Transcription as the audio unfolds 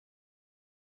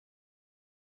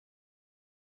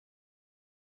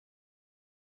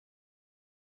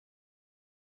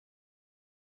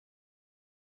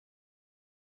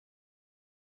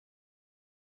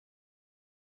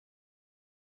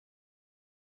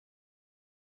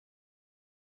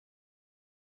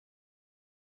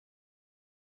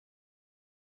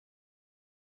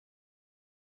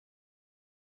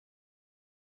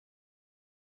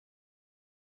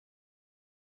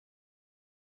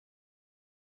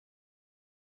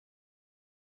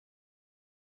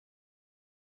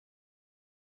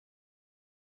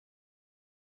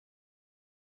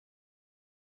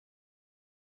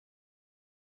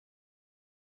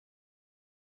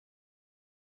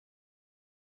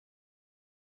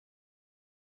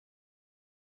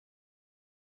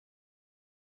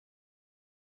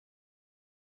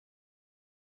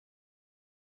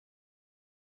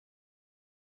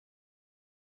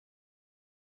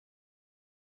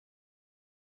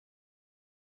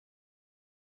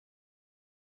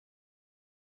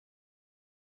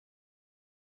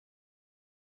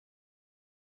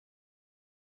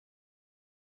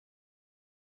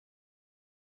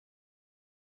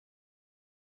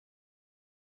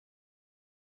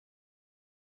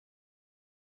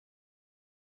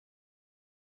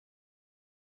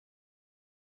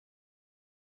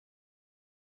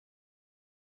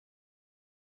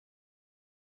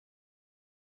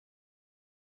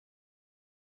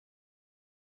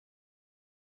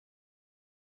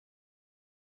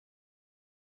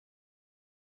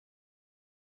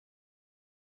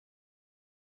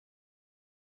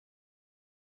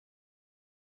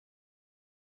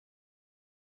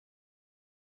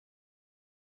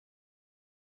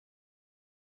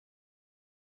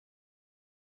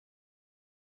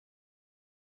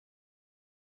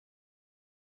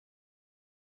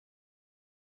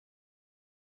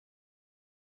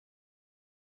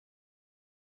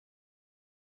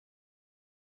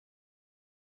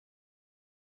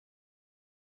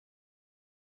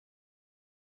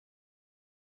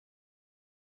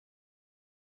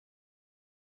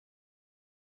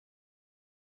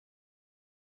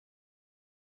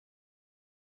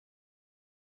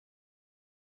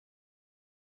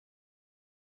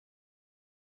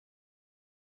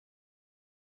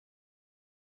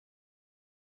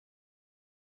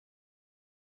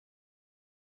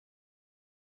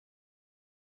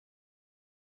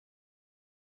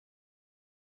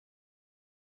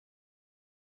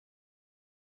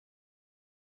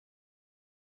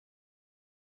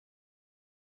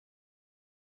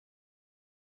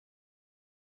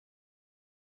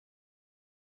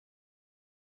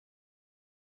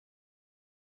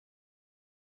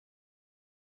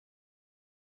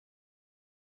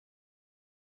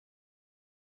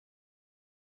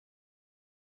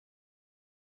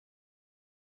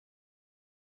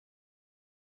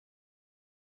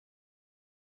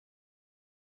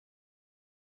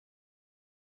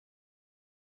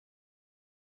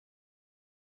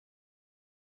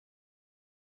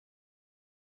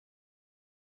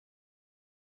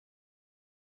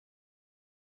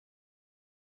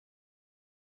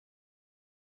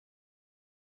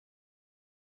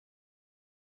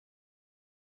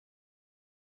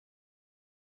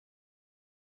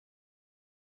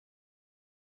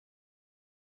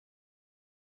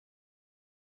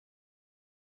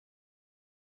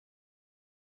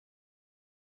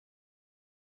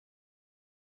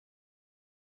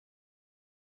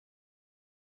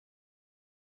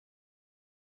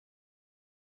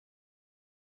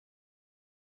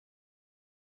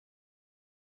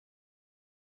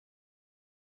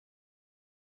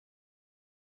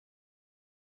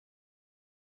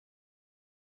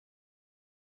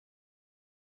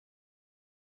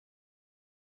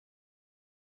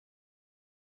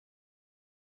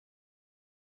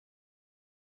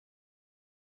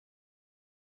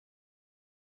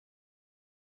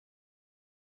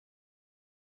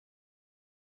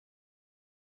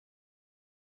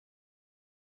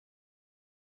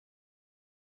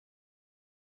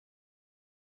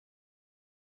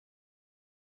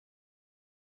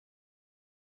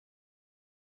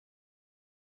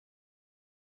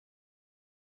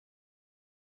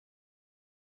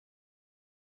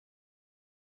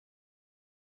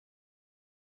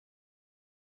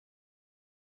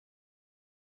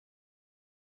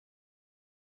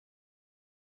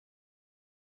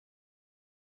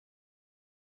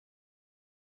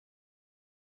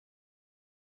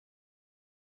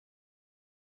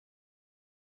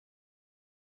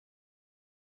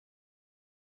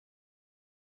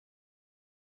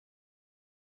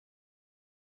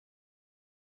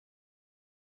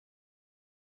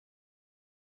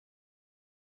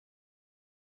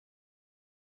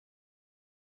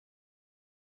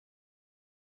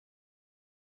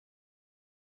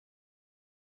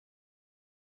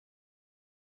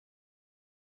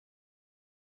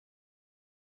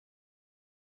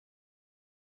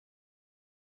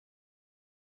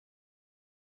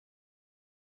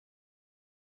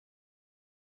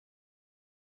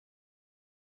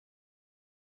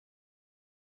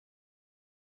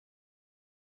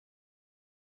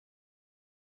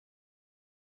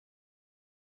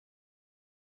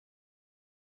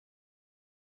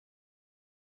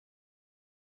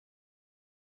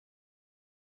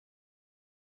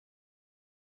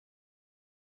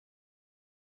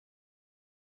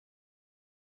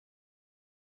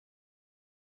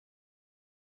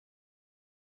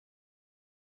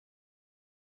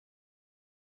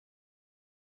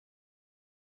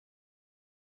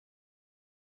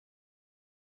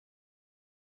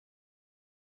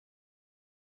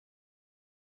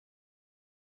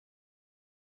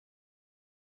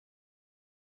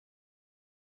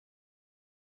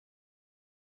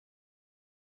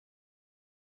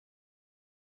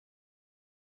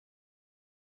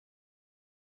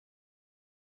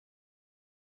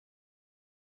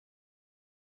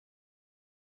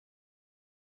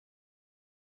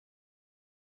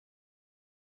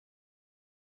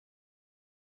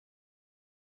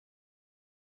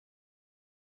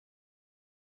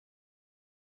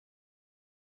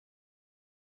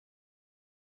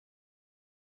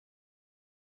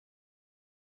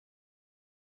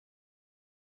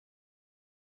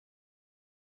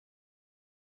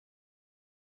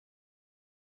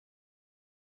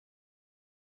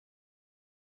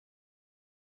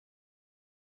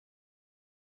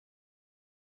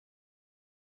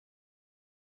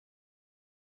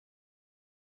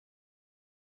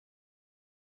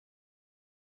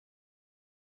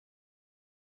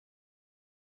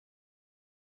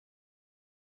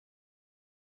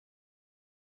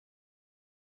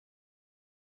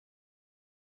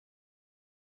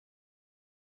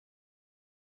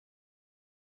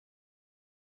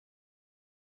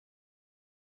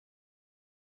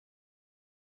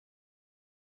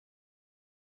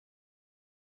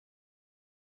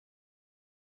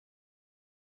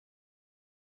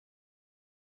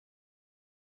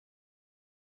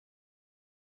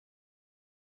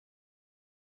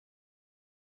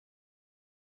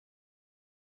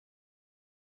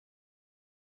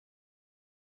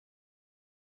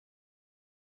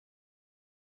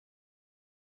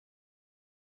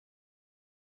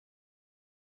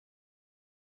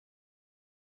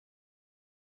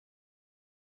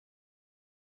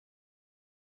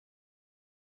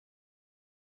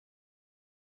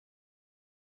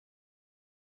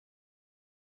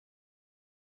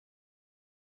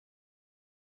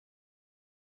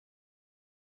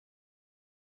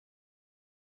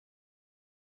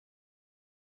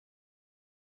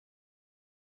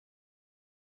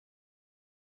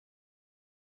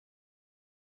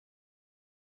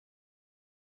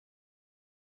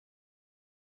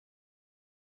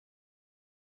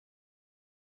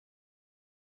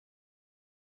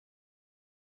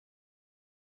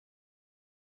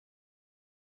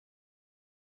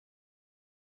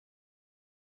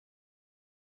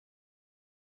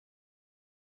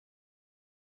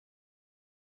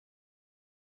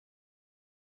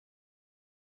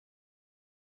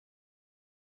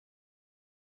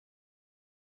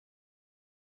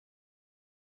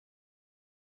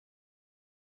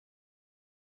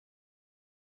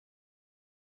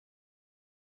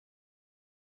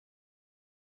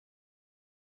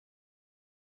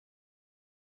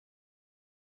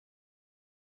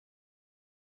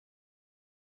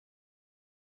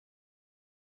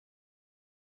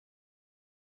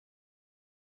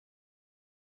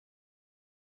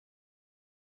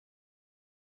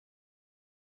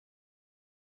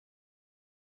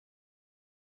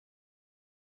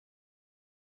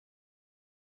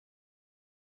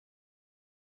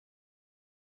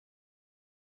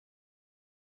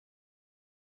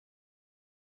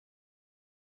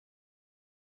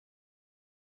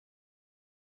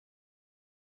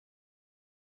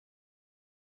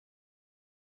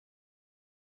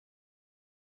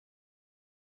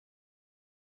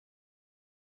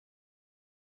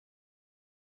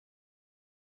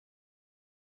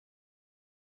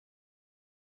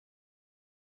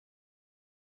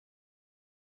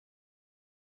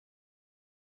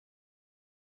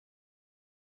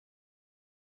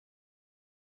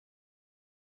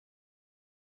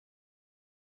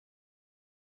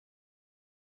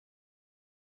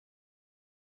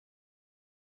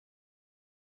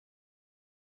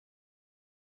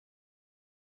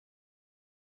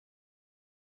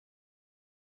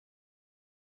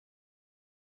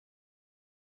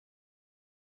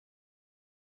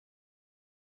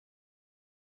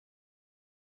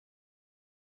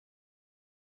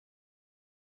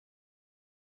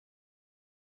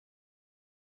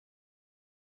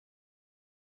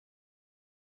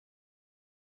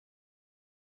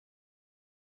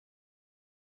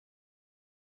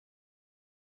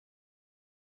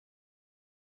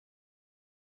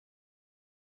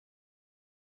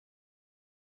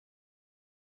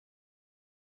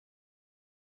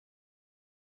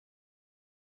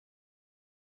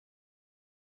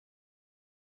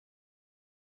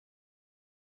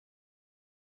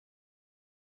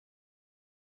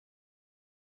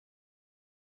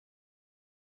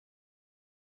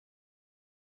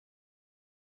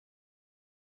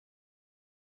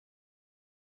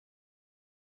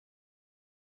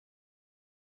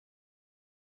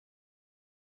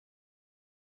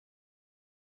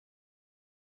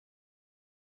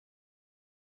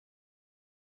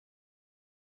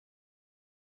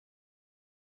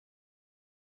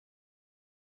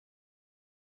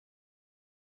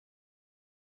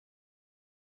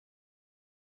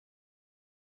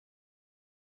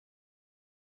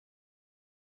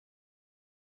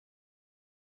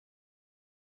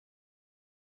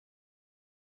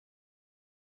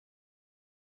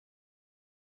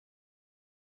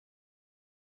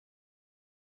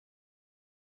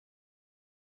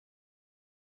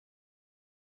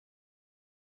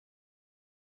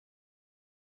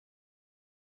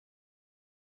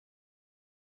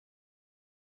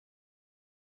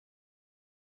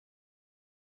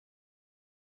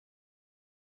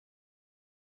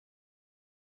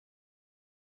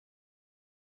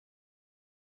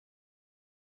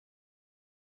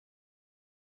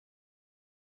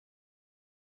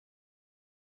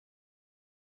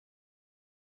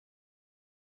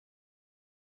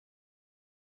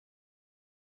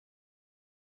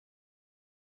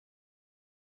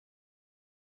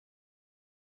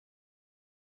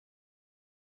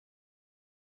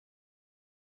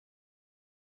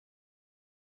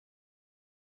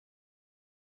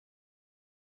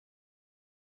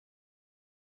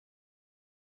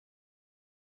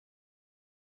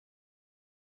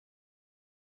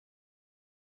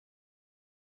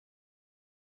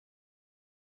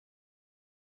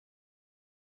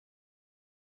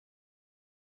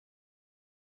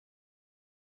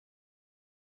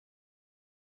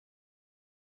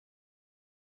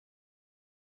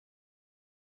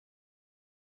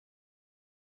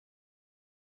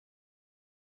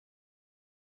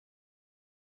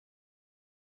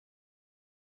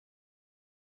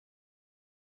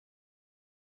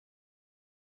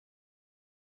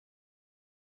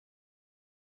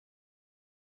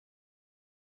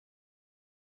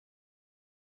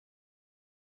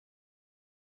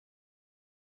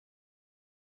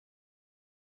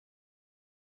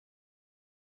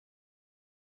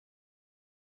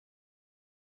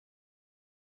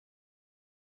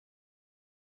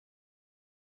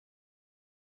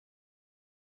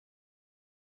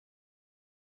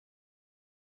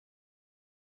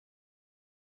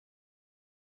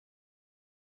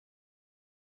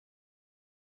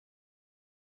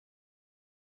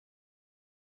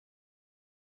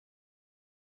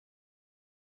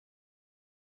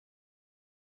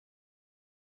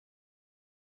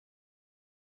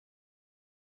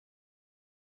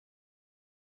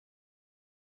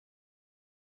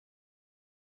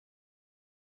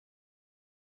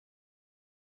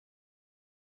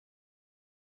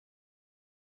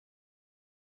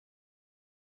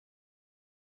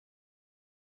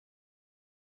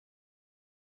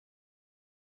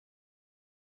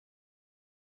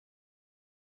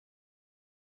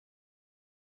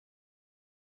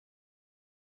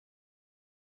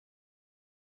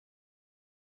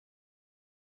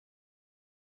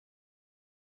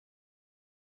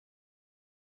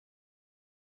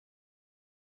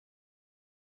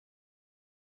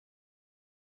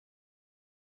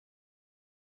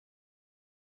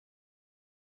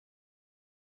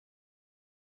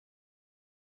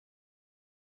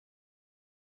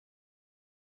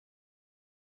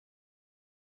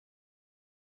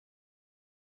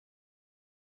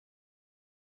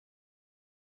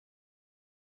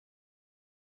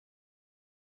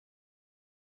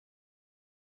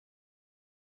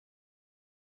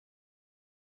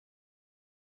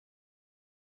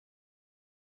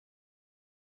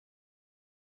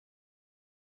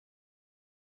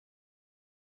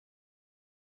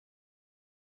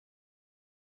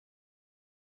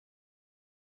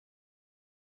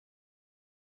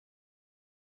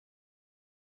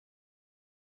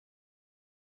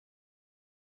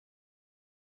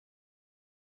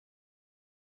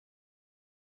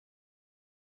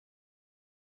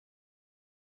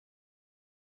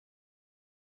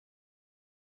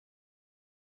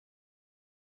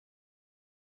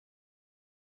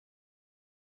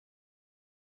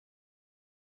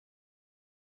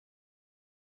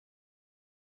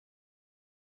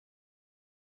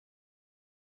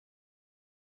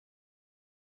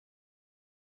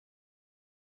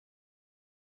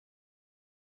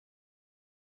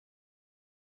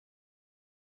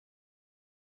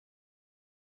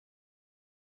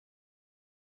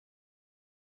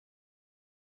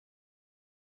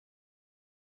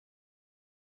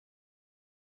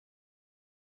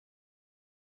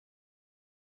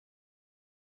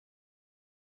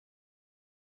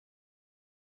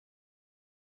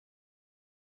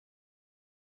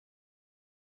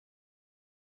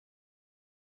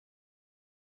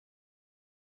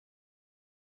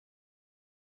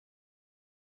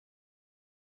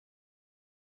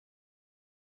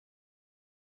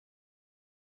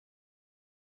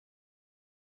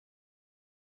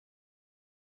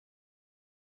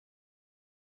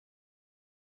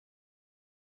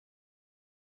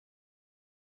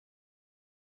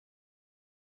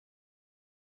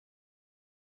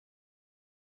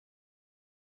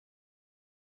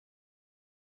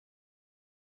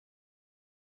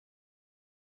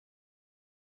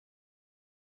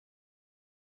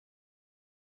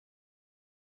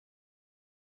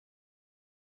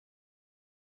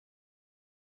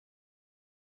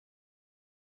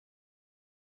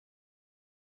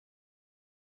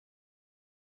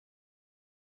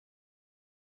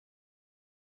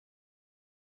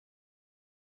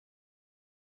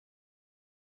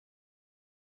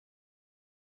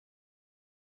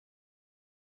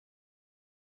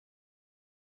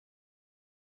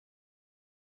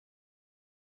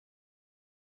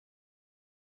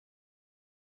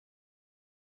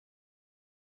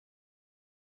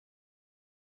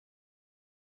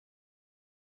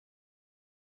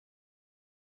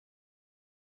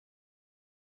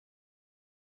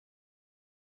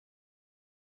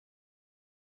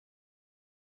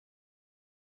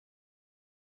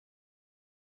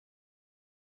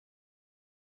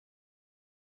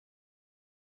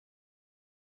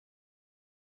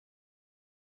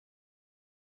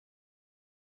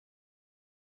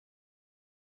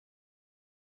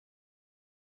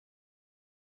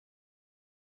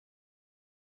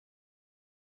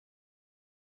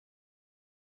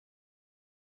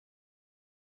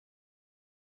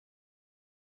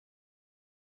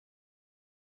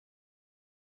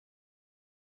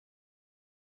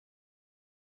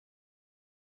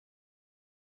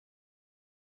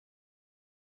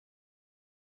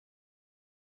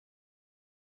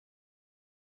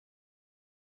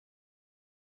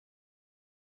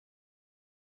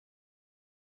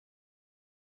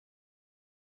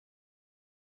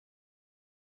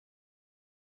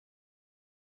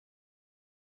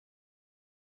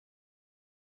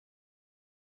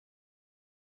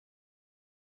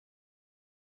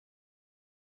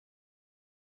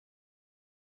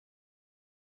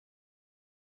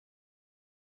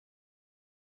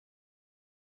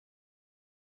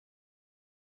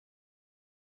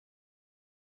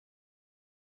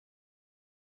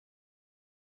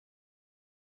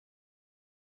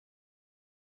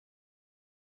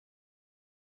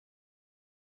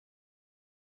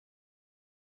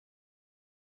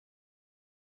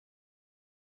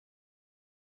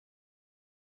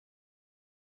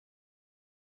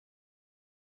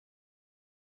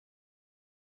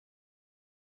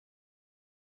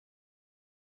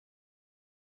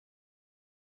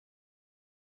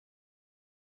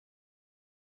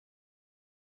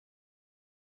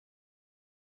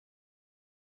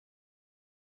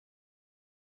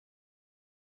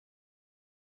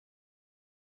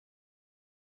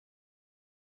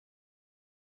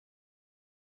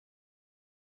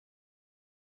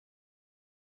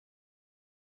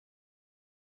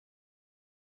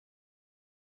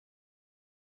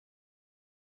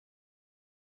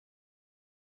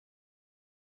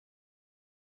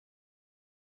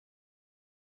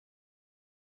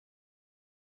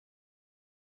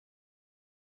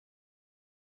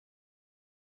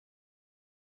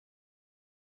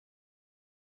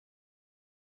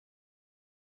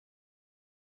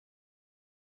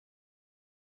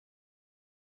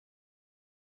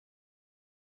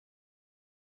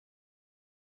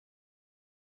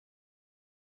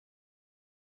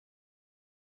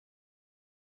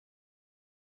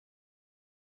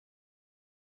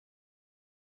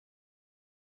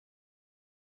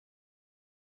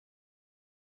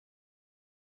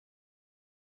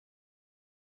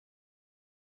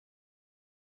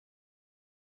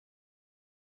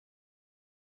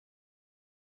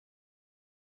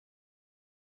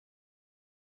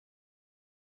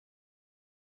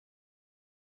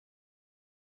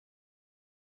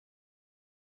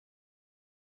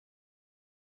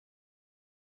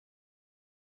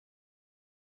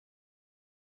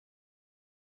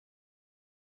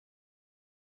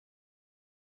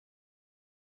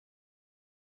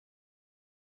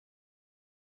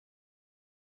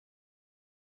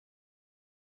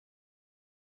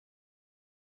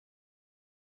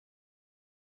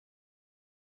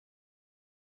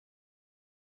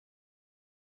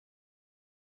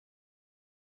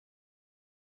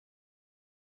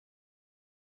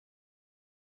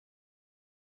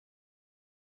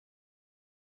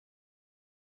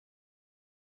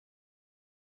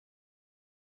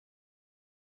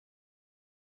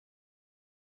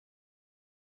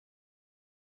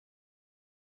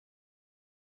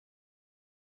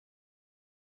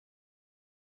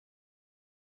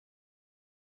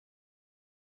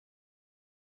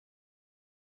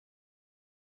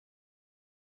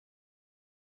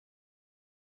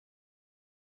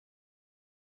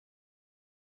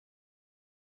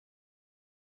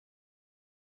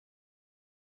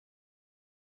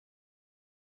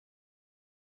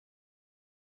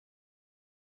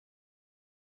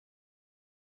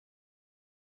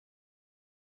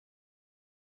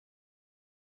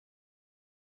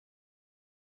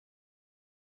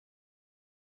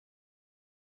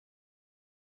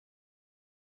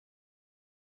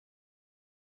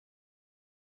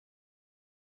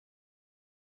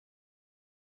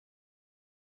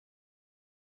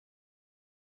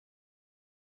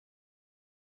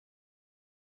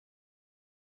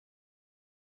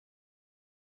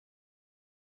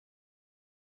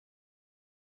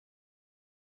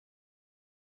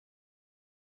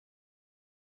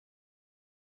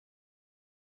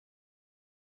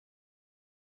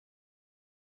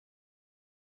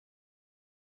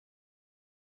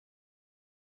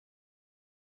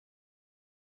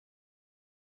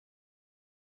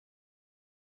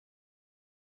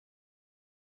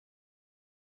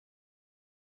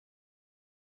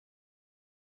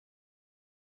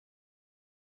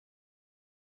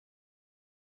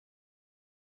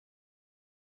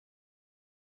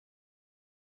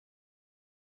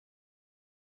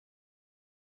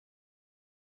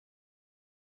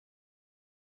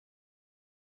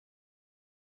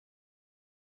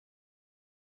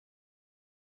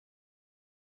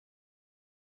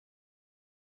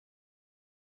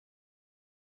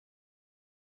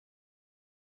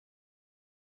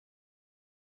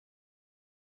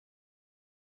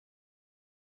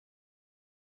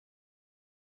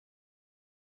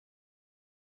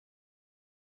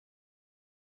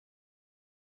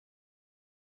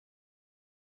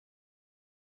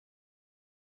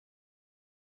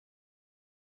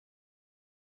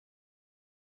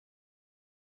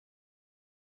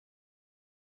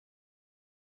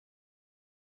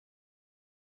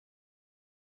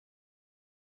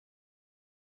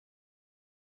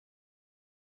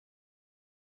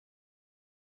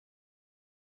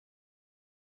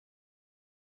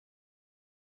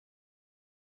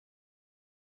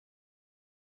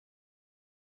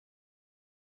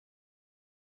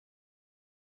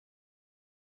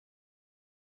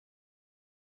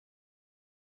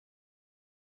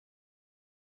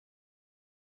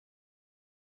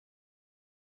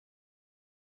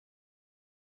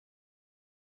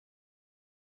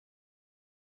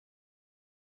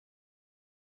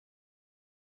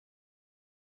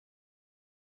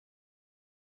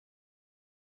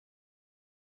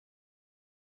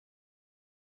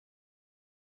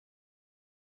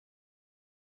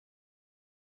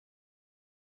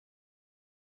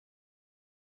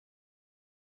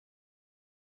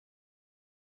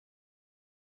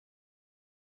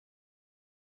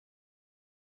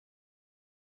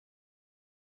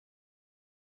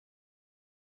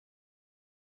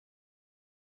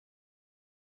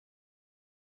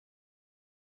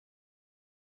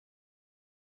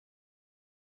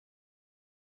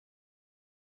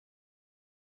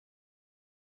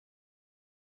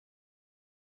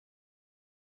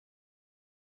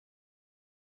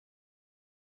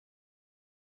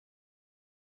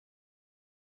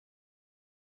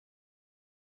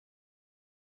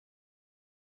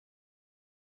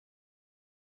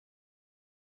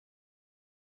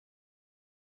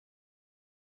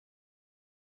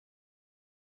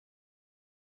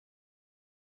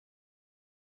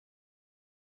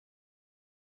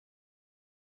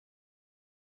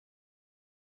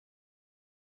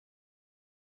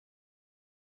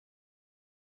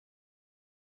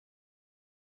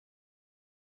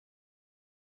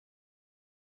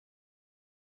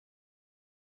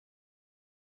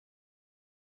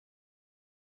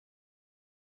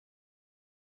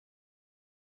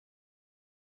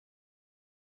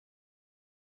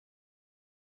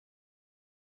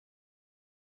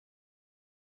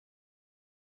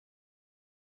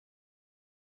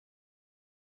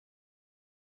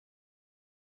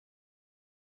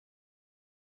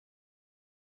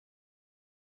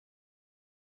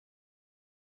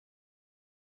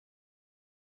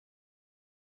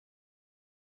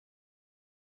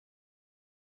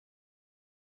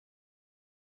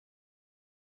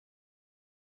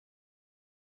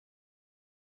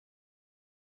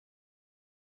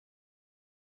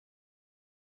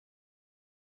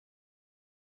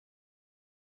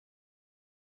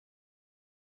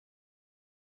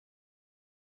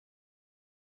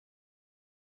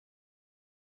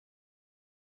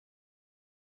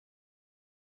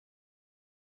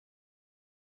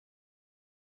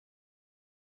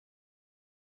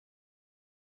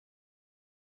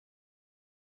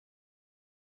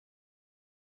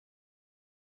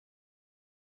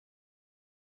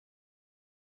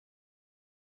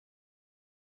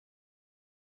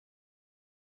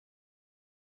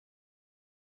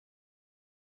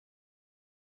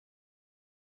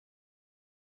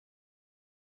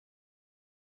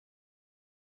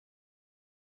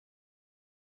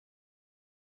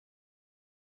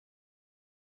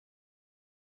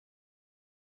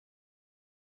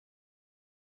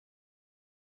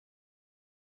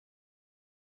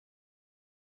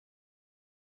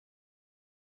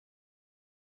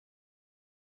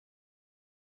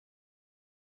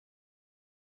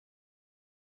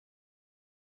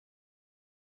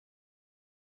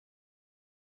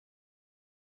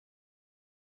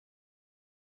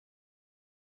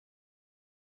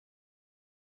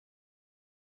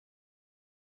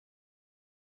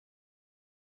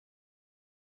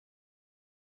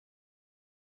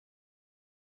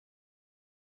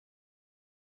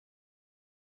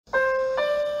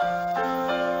Let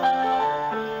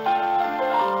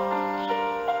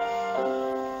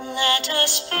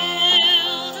us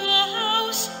fill the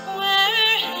house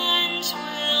where hands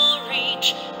will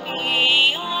reach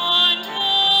beyond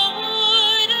the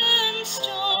wood and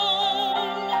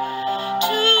stone,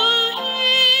 to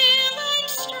heal and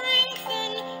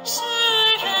strengthen,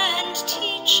 serve and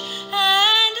teach,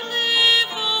 and live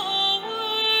the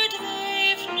word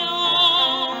they've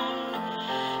known.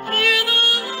 Hear the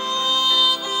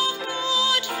love of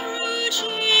God through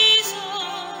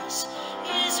Jesus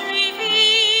is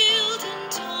revealed in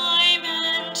time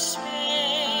and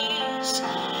space.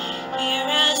 Here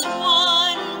as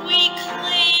one we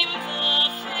claim the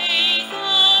faith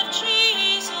of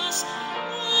Jesus.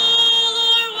 All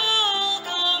are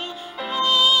welcome,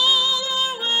 all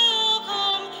are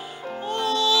welcome,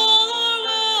 all are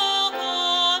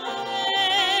welcome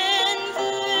in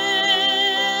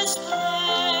this place.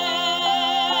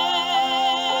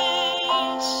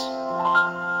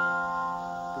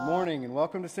 Good morning and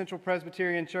welcome to Central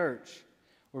Presbyterian Church.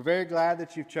 We're very glad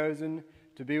that you've chosen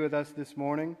to be with us this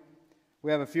morning.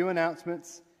 We have a few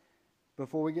announcements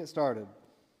before we get started.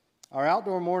 Our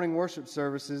outdoor morning worship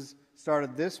services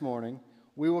started this morning.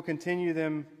 We will continue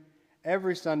them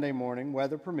every Sunday morning,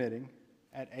 weather permitting,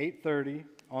 at 8:30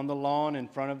 on the lawn in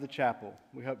front of the chapel.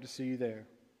 We hope to see you there.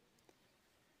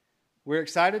 We're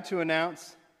excited to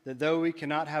announce that though we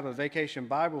cannot have a Vacation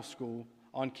Bible School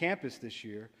on campus this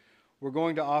year, we're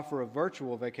going to offer a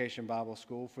virtual Vacation Bible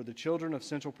School for the children of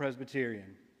Central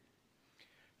Presbyterian.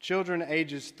 Children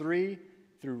ages 3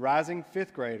 through rising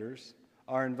 5th graders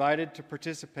are invited to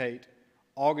participate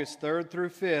August 3rd through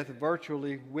 5th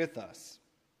virtually with us.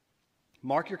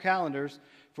 Mark your calendars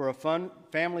for a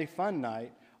family fun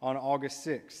night on August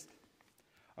 6th.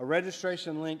 A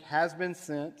registration link has been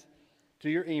sent to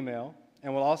your email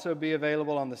and will also be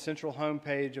available on the central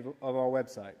homepage of our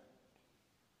website.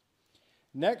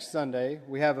 Next Sunday,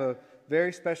 we have a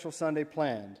very special Sunday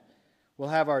planned. We'll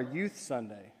have our Youth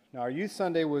Sunday. Now, our Youth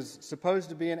Sunday was supposed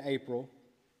to be in April,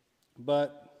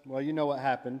 but, well, you know what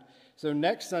happened. So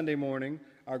next Sunday morning,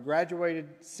 our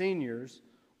graduated seniors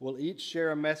will each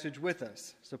share a message with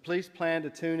us. So please plan to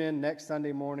tune in next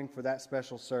Sunday morning for that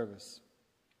special service.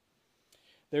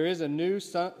 There is a new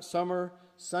summer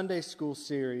Sunday school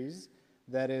series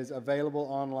that is available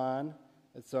online.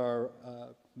 It's our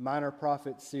Minor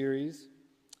Prophet series.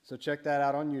 So check that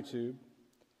out on YouTube.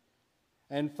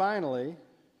 And finally,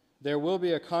 there will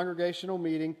be a congregational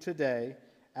meeting today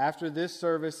after this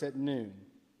service at noon.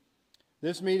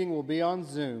 This meeting will be on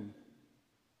Zoom.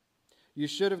 You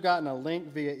should have gotten a link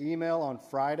via email on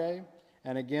Friday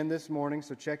and again this morning,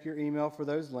 so check your email for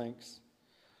those links.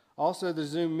 Also, the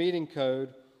Zoom meeting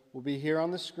code will be here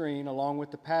on the screen along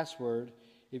with the password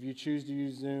if you choose to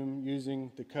use Zoom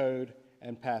using the code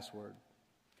and password.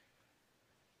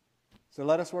 So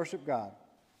let us worship God.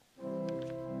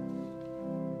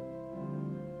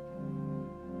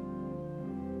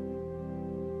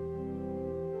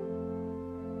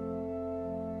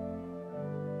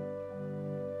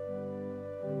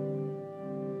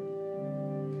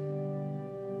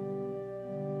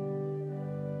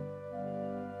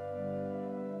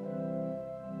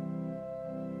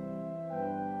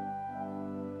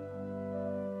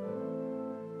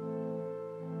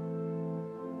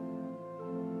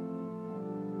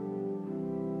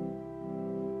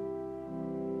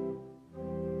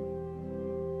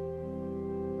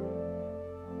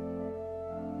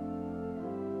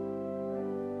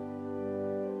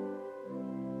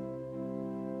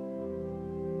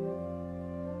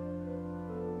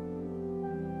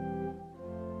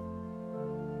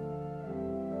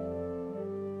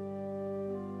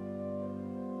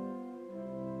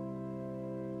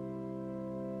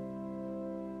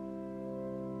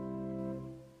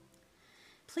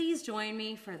 Please join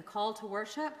me for the call to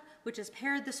worship, which is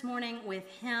paired this morning with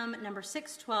hymn number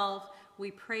 612, We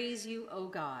Praise You, O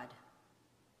God.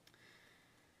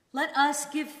 Let us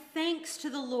give thanks to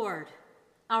the Lord,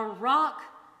 our rock,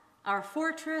 our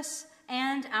fortress,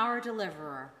 and our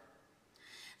deliverer.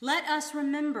 Let us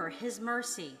remember his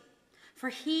mercy, for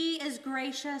he is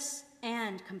gracious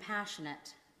and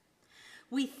compassionate.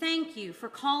 We thank you for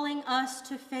calling us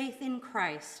to faith in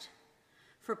Christ,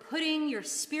 for putting your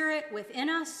Spirit within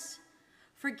us,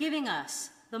 for giving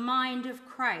us the mind of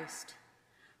Christ,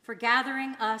 for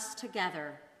gathering us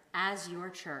together as your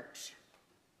church.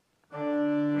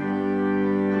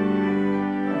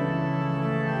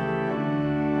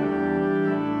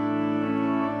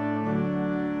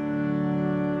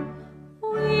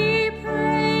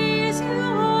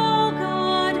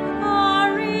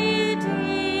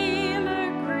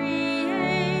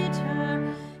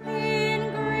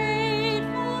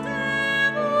 Grateful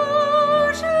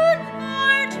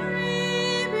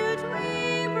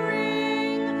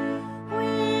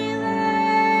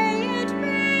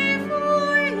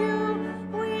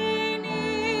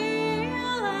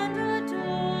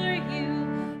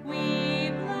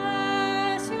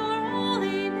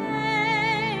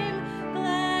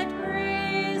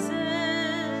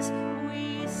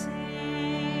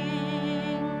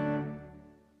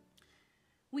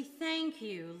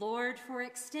Lord, for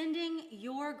extending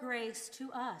your grace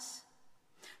to us,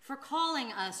 for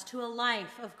calling us to a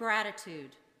life of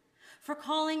gratitude, for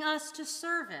calling us to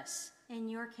service in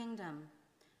your kingdom.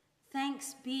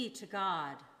 Thanks be to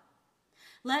God.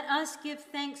 Let us give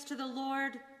thanks to the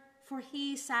Lord, for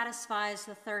he satisfies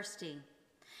the thirsty.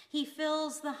 He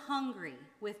fills the hungry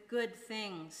with good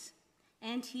things,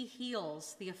 and he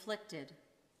heals the afflicted.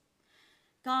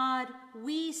 God,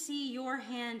 we see your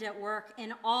hand at work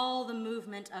in all the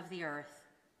movement of the earth.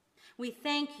 We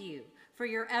thank you for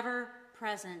your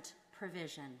ever-present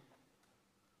provision.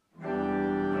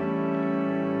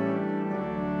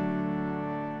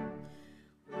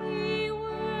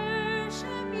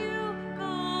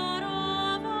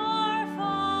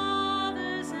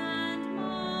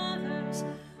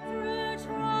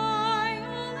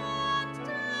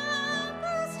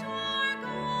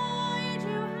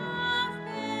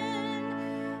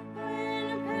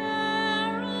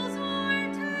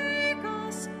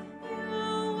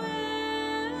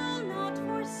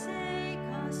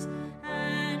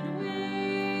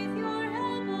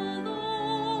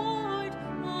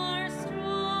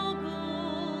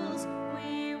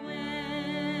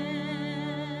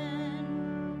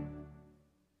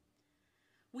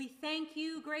 We thank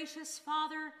you, gracious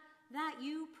Father, that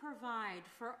you provide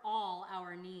for all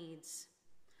our needs,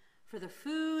 for the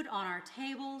food on our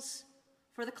tables,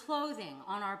 for the clothing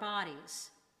on our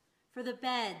bodies, for the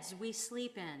beds we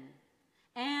sleep in,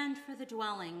 and for the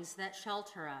dwellings that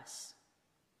shelter us.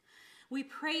 We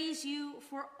praise you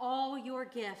for all your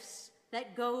gifts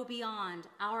that go beyond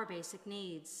our basic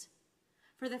needs,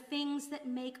 for the things that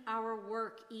make our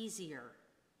work easier,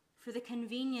 for the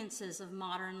conveniences of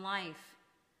modern life,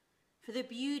 for the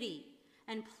beauty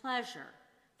and pleasure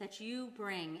that you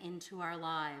bring into our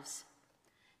lives.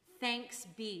 Thanks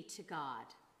be to God.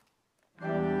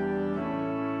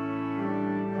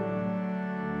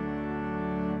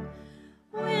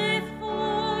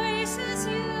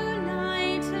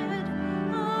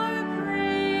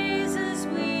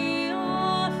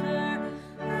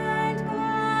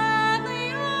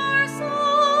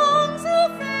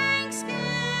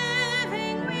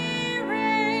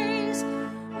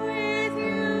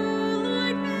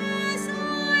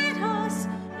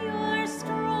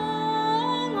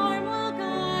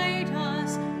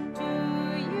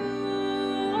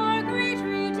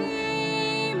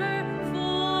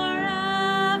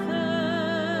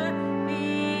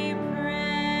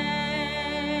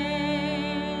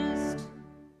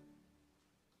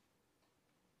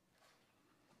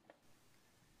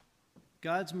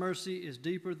 God's mercy is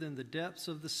deeper than the depths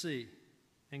of the sea,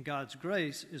 and God's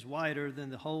grace is wider than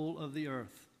the whole of the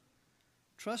earth.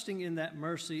 Trusting in that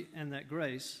mercy and that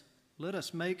grace, let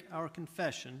us make our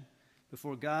confession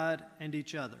before God and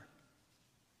each other.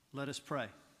 Let us pray.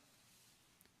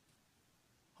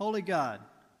 Holy God,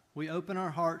 we open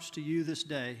our hearts to you this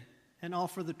day and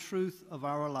offer the truth of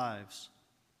our lives.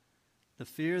 The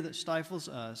fear that stifles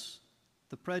us,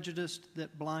 the prejudice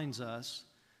that blinds us,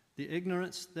 the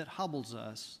ignorance that hobbles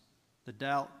us, the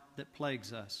doubt that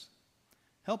plagues us.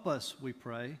 Help us, we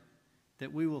pray,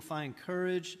 that we will find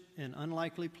courage in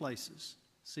unlikely places,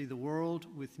 see the world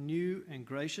with new and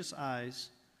gracious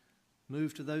eyes,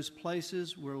 move to those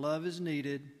places where love is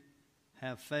needed,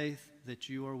 have faith that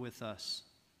you are with us.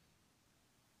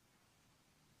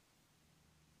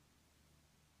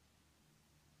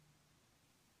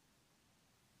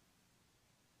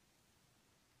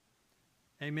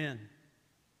 Amen.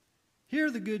 Hear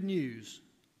the good news.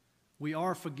 We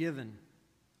are forgiven.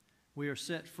 We are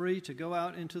set free to go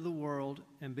out into the world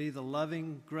and be the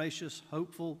loving, gracious,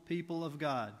 hopeful people of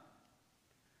God.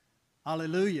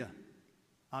 Alleluia.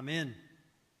 Amen.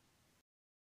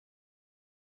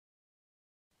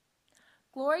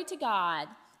 Glory to God,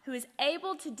 who is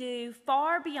able to do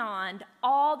far beyond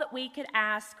all that we could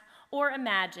ask or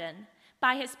imagine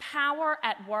by his power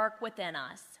at work within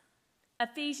us.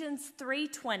 Ephesians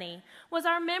 3:20 was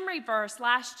our memory verse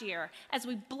last year as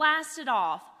we blasted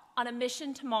off on a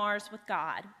mission to Mars with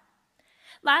God.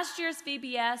 Last year's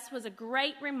VBS was a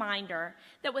great reminder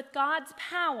that with God's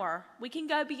power, we can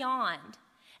go beyond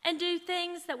and do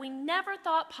things that we never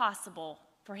thought possible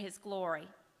for his glory.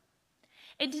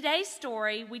 In today's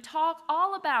story, we talk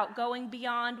all about going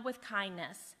beyond with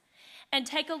kindness and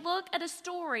take a look at a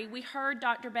story we heard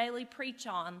Dr. Bailey preach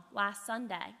on last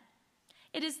Sunday.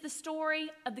 It is the story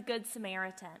of the Good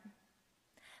Samaritan.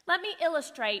 Let me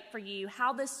illustrate for you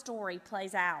how this story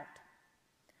plays out.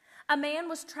 A man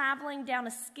was traveling down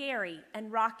a scary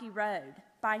and rocky road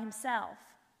by himself.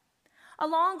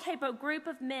 Along came a group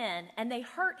of men, and they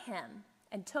hurt him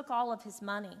and took all of his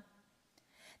money.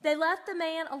 They left the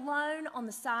man alone on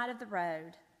the side of the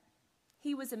road.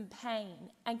 He was in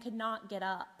pain and could not get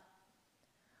up.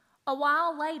 A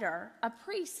while later, a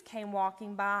priest came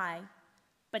walking by,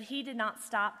 but he did not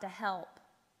stop to help.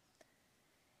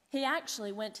 He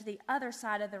actually went to the other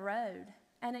side of the road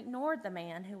and ignored the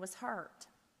man who was hurt.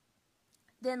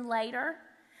 Then later,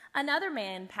 another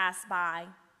man passed by,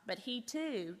 but he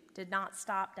too did not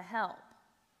stop to help.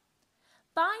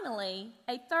 Finally,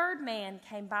 a third man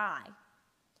came by.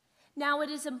 Now, it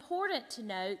is important to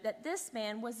note that this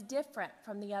man was different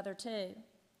from the other two.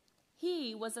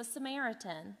 He was a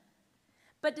Samaritan.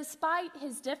 But despite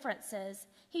his differences,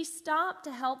 he stopped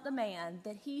to help the man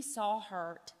that he saw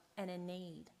hurt and in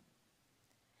need.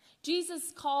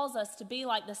 Jesus calls us to be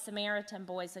like the Samaritan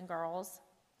boys and girls.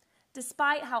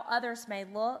 Despite how others may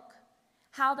look,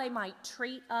 how they might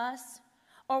treat us,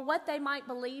 or what they might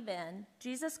believe in,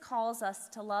 Jesus calls us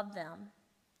to love them.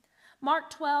 Mark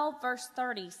 12, verse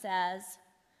 30 says,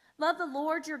 "Love the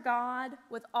Lord your God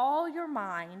with all your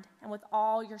mind and with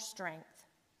all your strength."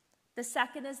 The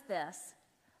second is this: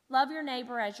 love your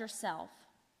neighbor as yourself.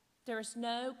 There is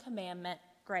no commandment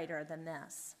greater than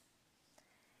this.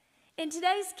 In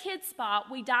today's Kids Spot,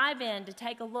 we dive in to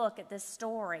take a look at this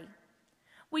story.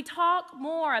 We talk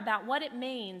more about what it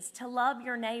means to love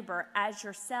your neighbor as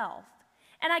yourself.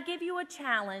 And I give you a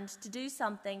challenge to do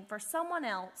something for someone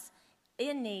else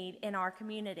in need in our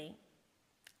community.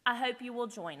 I hope you will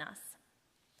join us.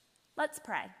 Let's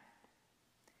pray.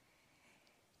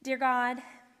 Dear God,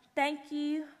 thank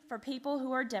you for people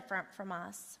who are different from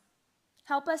us.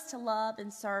 Help us to love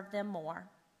and serve them more.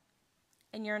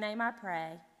 In your name I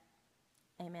pray.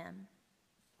 Amen.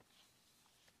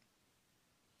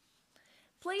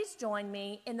 Please join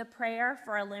me in the prayer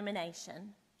for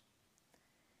illumination.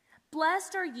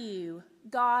 Blessed are you,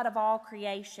 God of all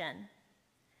creation.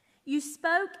 You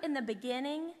spoke in the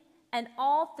beginning, and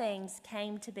all things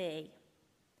came to be.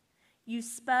 You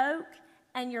spoke,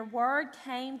 and your word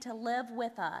came to live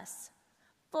with us,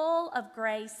 full of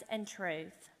grace and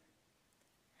truth.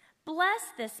 Bless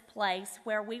this place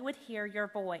where we would hear your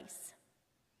voice.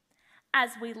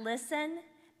 As we listen,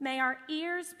 may our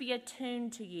ears be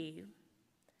attuned to you.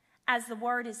 As the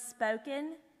word is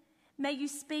spoken, may you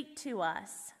speak to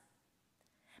us.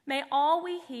 May all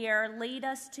we hear lead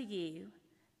us to you,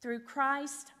 through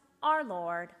Christ our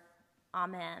Lord.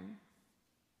 Amen.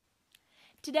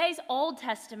 Today's Old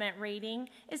Testament reading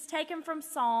is taken from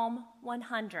Psalm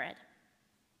 100.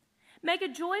 Make a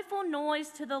joyful noise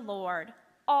to the Lord,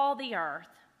 all the earth.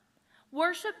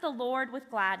 Worship the Lord with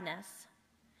gladness.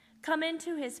 Come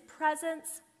into his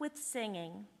presence with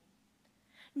singing.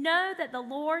 Know that the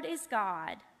Lord is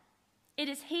God. It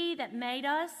is he that made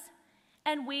us,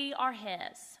 and we are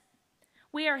his.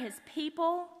 We are his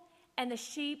people and the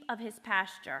sheep of his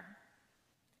pasture.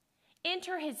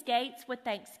 Enter his gates with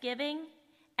thanksgiving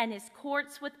and his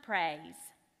courts with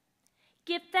praise.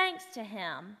 Give thanks to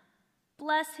him.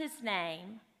 Bless his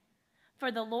name.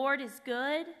 For the Lord is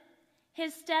good.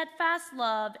 His steadfast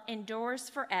love endures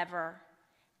forever,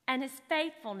 and his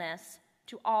faithfulness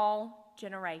to all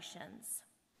generations.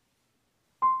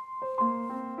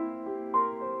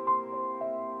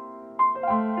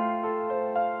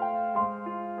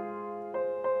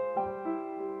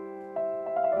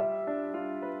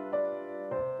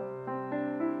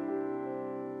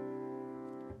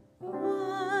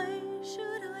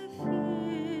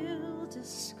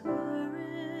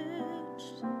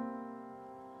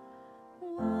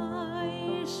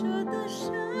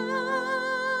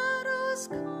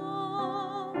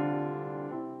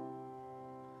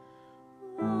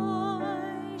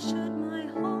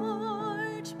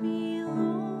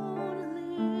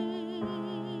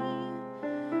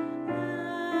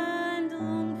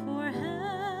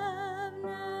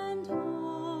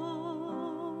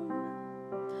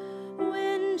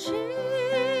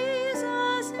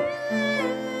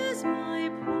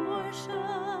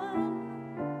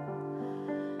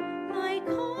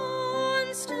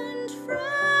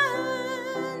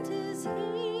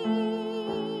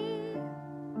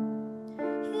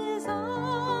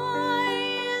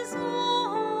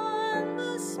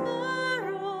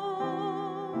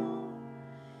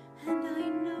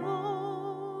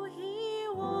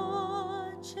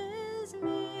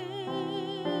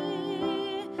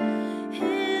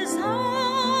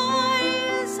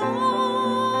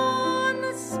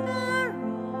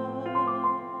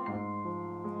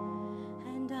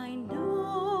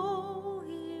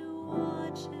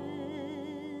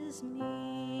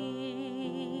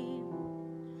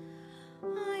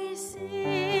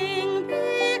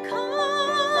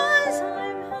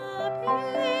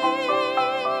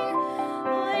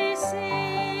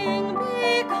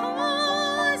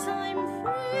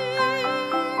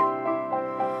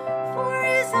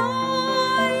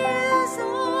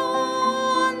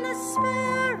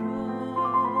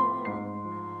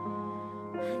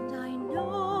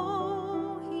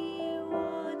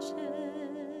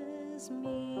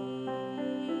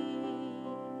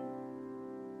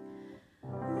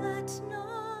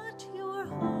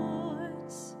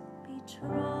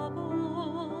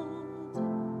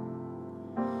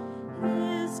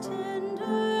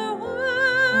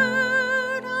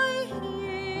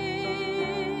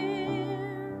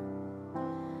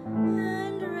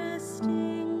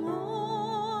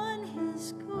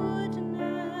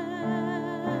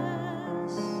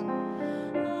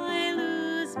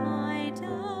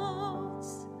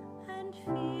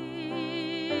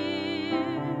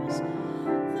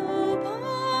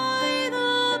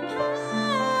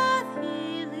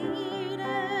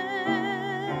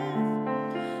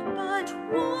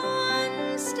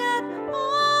 one step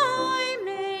I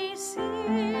may see.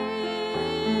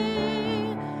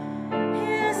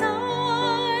 His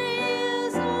eye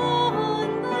is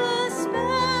on the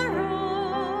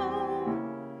sparrow,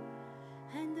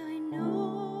 and I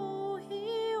know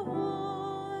he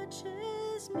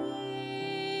watches me.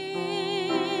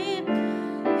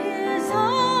 His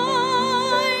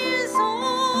eye is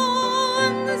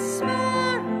on the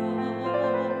sparrow,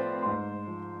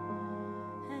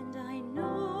 and I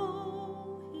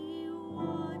know he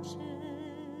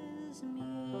watches me.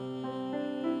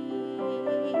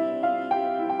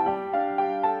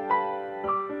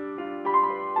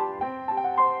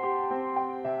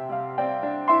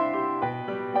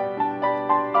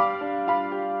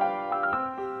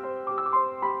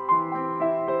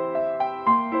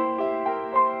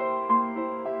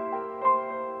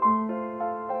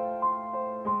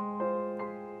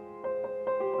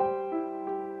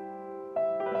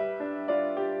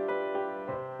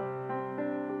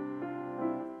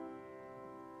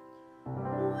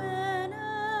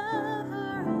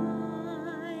 Whenever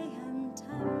I am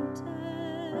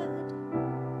tempted,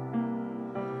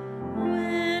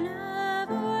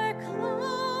 whenever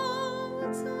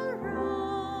clouds arise,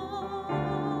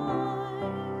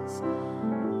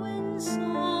 when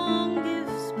song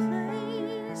gives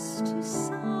place to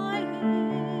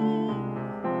sighing,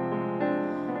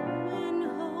 when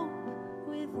hope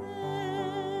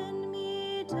within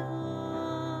me dies,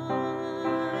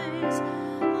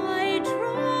 I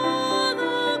draw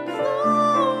the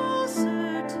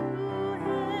closer to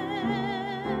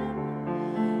him.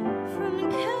 From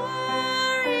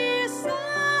care he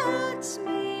sets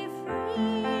me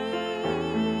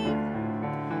free.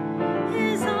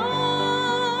 His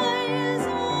eye is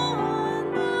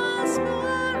on the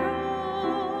sparrow,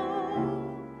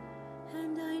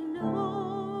 and I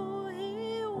know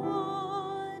he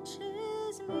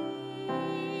watches me.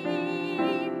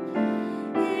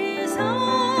 His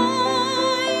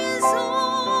eye is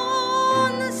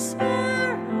on the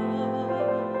sparrow,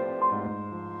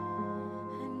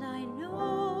 and I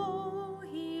know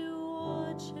he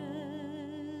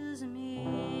watches me.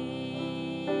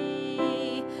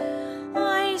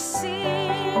 I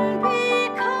sing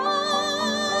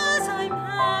because I'm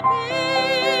happy.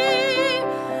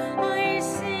 I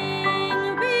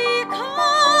sing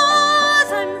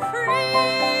because I'm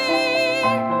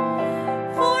free.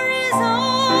 For his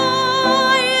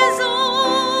eye is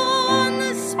on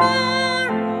the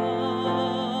sparrow,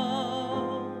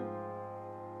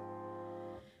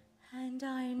 and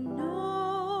I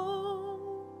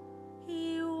know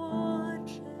he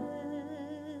watches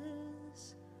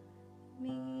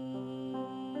me.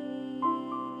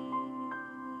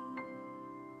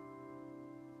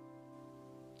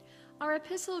 Our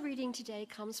epistle reading today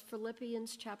comes from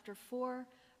Philippians chapter 4,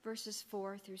 verses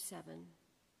 4 through 7.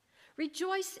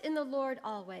 Rejoice in the Lord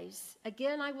always.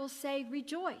 Again, I will say,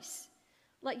 rejoice.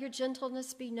 Let your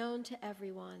gentleness be known to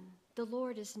everyone. The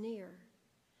Lord is near.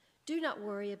 Do not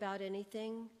worry about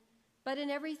anything, but in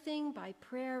everything, by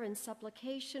prayer and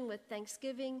supplication with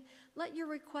thanksgiving, let your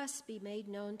requests be made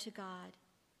known to God.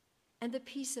 And the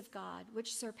peace of God,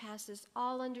 which surpasses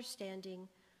all understanding,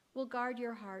 will guard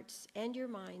your hearts and your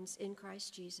minds in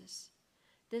Christ Jesus.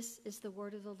 This is the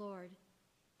word of the Lord.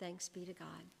 Thanks be to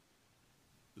God.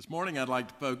 This morning I'd like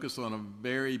to focus on a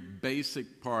very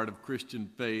basic part of Christian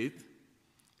faith,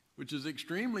 which is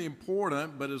extremely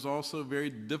important but is also very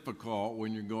difficult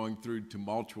when you're going through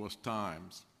tumultuous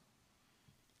times.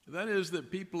 That is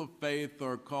that people of faith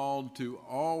are called to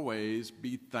always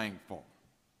be thankful.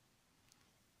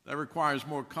 That requires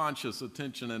more conscious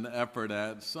attention and effort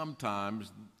at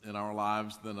sometimes in our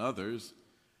lives than others,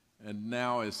 and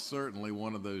now is certainly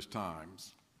one of those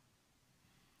times.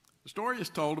 The story is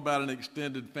told about an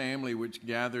extended family which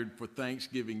gathered for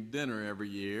Thanksgiving dinner every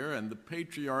year, and the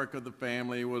patriarch of the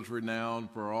family was renowned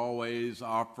for always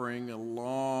offering a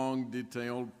long,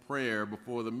 detailed prayer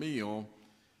before the meal,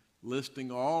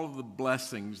 listing all of the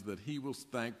blessings that he was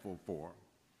thankful for.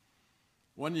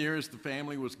 One year, as the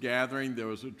family was gathering, there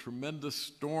was a tremendous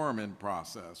storm in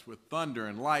process with thunder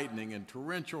and lightning and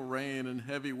torrential rain and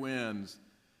heavy winds.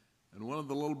 And one of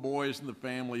the little boys in the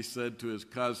family said to his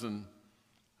cousin,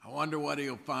 "I wonder what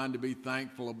he'll find to be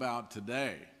thankful about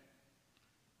today."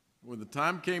 When the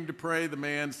time came to pray, the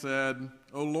man said,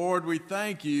 "Oh Lord, we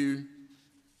thank you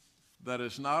that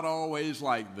it's not always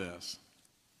like this."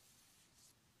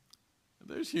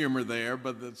 There's humor there,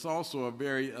 but it's also a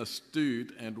very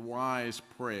astute and wise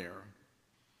prayer.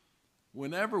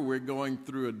 Whenever we're going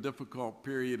through a difficult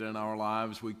period in our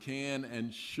lives, we can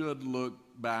and should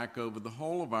look back over the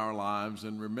whole of our lives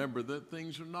and remember that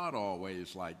things are not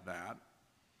always like that.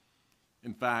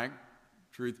 In fact,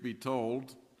 truth be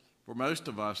told, for most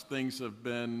of us, things have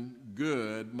been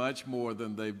good much more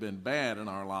than they've been bad in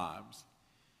our lives.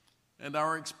 And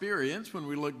our experience, when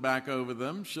we look back over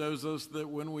them, shows us that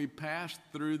when we pass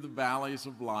through the valleys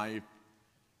of life,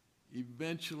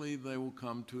 eventually they will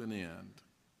come to an end.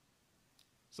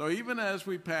 So even as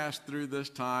we pass through this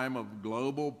time of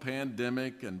global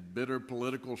pandemic and bitter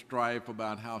political strife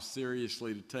about how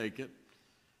seriously to take it,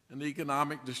 and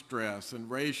economic distress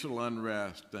and racial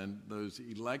unrest and those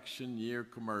election year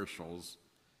commercials,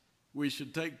 we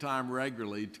should take time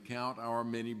regularly to count our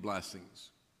many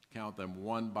blessings, count them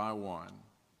one by one.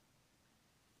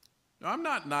 Now, I'm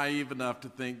not naive enough to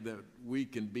think that we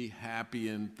can be happy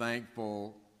and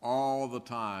thankful all the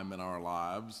time in our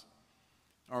lives.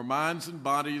 Our minds and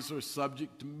bodies are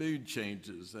subject to mood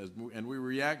changes, and we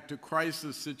react to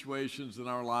crisis situations in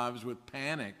our lives with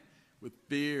panic, with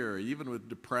fear, even with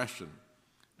depression.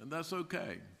 And that's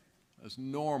okay. That's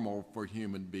normal for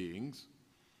human beings.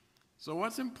 So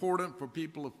what's important for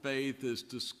people of faith is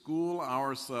to school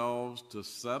ourselves to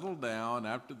settle down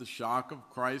after the shock of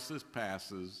crisis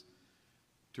passes,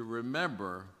 to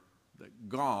remember that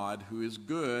God, who is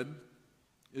good,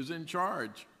 is in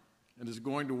charge and is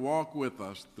going to walk with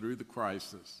us through the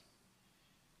crisis.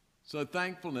 So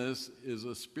thankfulness is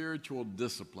a spiritual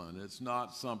discipline. It's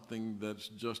not something that's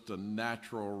just a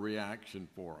natural reaction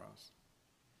for us.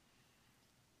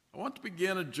 I want to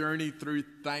begin a journey through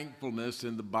thankfulness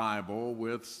in the Bible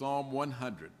with Psalm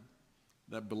 100,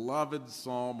 that beloved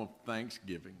psalm of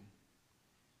thanksgiving.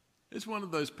 It's one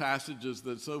of those passages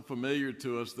that's so familiar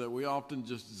to us that we often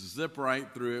just zip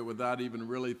right through it without even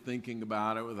really thinking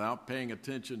about it, without paying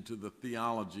attention to the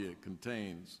theology it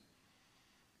contains.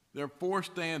 There are 4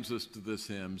 stanzas to this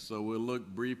hymn, so we'll look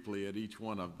briefly at each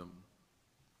one of them.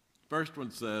 First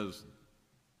one says,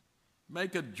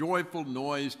 "Make a joyful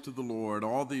noise to the Lord,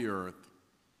 all the earth.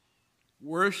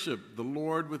 Worship the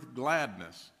Lord with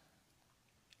gladness.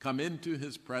 Come into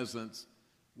his presence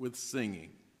with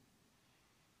singing."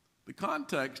 The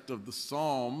context of the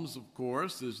Psalms, of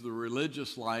course, is the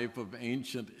religious life of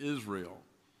ancient Israel.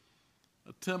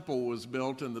 A temple was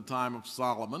built in the time of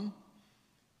Solomon.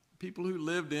 People who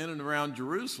lived in and around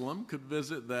Jerusalem could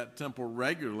visit that temple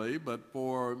regularly, but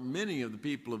for many of the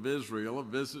people of Israel, a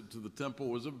visit to the temple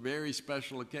was a very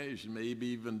special occasion, maybe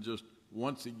even just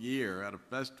once a year at a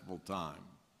festival time.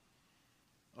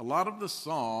 A lot of the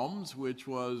Psalms, which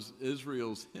was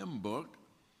Israel's hymn book,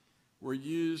 were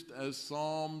used as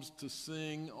psalms to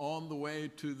sing on the way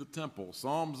to the temple,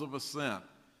 psalms of ascent,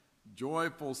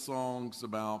 joyful songs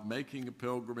about making a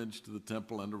pilgrimage to the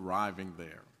temple and arriving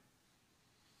there.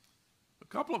 A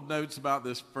couple of notes about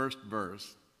this first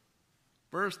verse.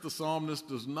 First, the psalmist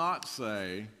does not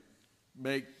say,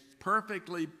 "Make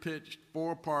perfectly pitched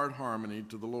 4-part harmony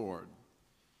to the Lord."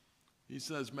 He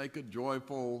says, "Make a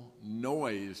joyful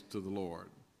noise to the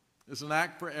Lord." It's an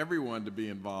act for everyone to be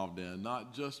involved in,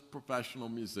 not just professional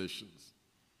musicians.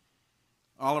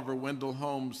 Oliver Wendell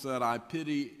Holmes said, "I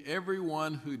pity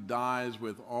everyone who dies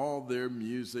with all their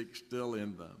music still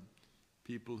in them.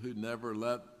 People who never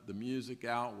let the music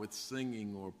out with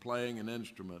singing or playing an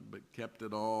instrument, but kept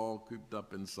it all cooped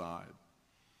up inside."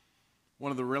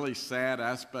 One of the really sad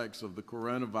aspects of the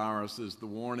coronavirus is the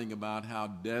warning about how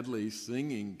deadly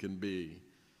singing can be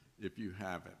if you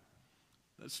have it.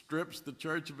 That strips the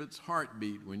church of its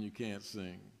heartbeat when you can't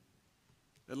sing.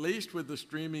 At least with the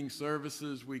streaming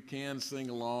services, we can sing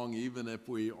along even if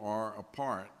we are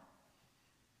apart.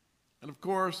 And of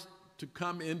course, to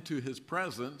come into his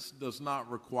presence does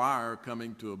not require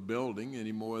coming to a building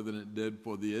any more than it did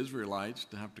for the Israelites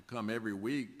to have to come every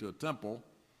week to a temple.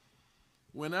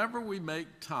 Whenever we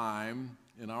make time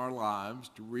in our lives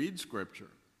to read Scripture,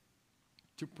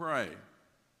 to pray,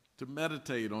 to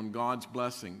meditate on God's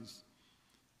blessings,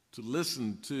 to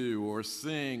listen to or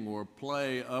sing or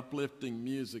play uplifting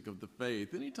music of the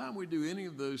faith, anytime we do any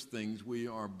of those things, we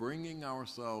are bringing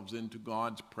ourselves into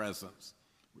God's presence.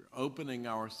 We're opening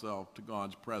ourselves to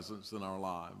God's presence in our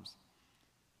lives.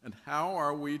 And how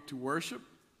are we to worship?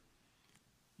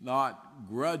 Not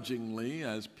grudgingly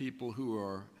as people who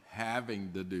are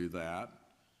having to do that,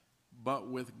 but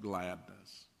with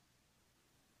gladness.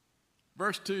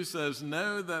 Verse 2 says,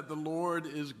 "Know that the Lord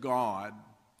is God.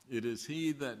 It is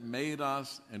he that made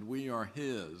us, and we are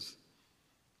his.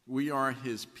 We are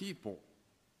his people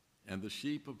and the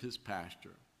sheep of his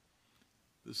pasture."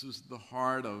 This is the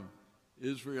heart of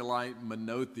Israelite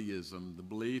monotheism, the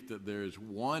belief that there is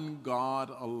one God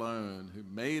alone who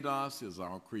made us, is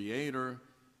our creator,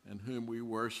 and whom we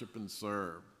worship and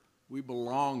serve. We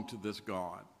belong to this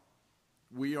God.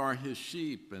 We are his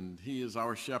sheep, and he is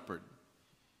our shepherd.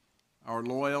 Our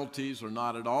loyalties are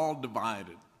not at all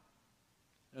divided.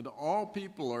 And all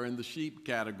people are in the sheep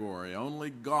category. Only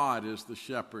God is the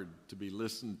shepherd to be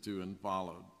listened to and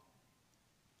followed.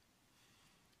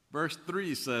 Verse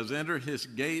 3 says, "Enter his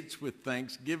gates with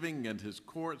thanksgiving and his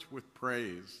courts with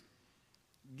praise.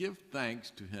 Give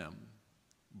thanks to him.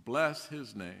 Bless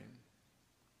his name."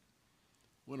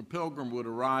 When a pilgrim would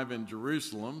arrive in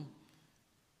Jerusalem,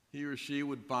 he or she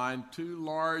would find two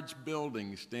large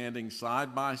buildings standing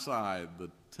side by side,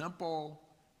 the temple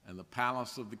and the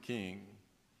palace of the king.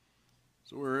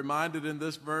 So we're reminded in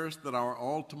this verse that our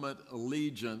ultimate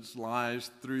allegiance lies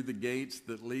through the gates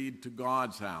that lead to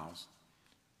God's house,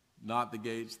 not the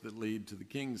gates that lead to the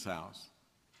king's house.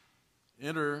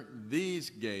 Enter these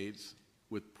gates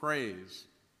with praise,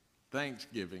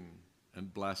 thanksgiving,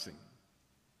 and blessing.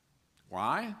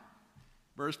 Why?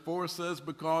 Verse 4 says,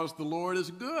 "Because the Lord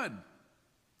is good.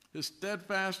 His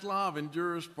steadfast love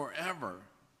endures forever.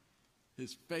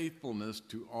 His faithfulness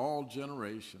to all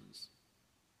generations."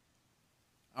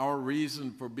 Our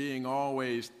reason for being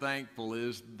always thankful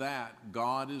is that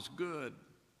God is good.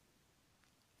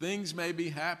 Things may be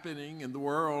happening in the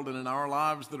world and in our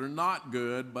lives that are not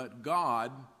good, but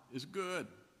God is good.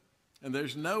 And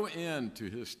there's no end to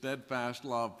his steadfast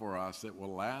love for us. It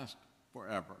will last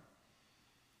forever.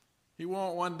 He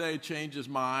won't one day change his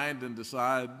mind and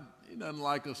decide he doesn't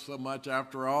like us so much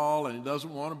after all, and he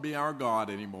doesn't want to be our God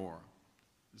anymore.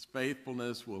 His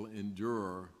faithfulness will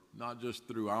endure, not just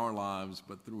through our lives,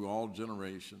 but through all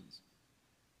generations.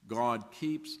 God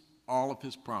keeps all of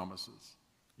his promises.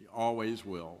 He always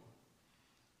will.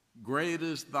 Great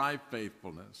is thy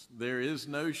faithfulness. There is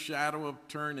no shadow of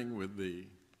turning with thee.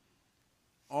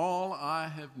 All I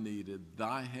have needed,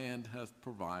 thy hand hath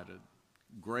provided.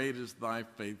 Great is thy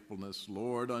faithfulness,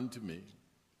 Lord, unto me.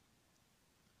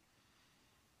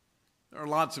 There are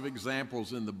lots of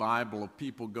examples in the Bible of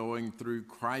people going through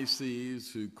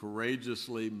crises who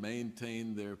courageously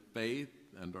maintain their faith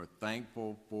and are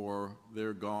thankful for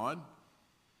their God.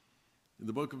 In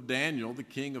the book of Daniel, the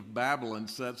king of Babylon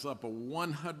sets up a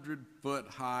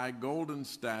 100-foot-high golden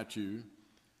statue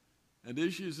and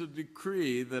issues a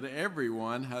decree that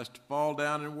everyone has to fall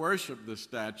down and worship the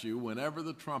statue whenever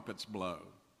the trumpets blow.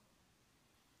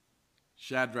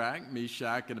 Shadrach,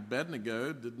 Meshach, and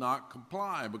Abednego did not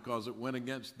comply because it went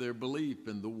against their belief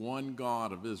in the one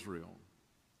God of Israel.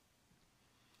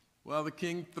 Well, the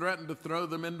king threatened to throw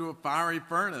them into a fiery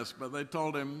furnace, but they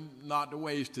told him not to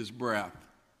waste his breath,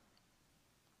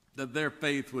 that their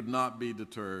faith would not be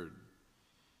deterred,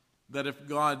 that if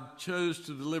God chose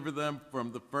to deliver them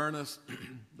from the furnace,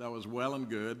 that was well and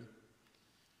good.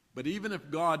 But even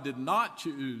if God did not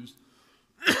choose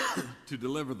to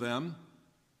deliver them,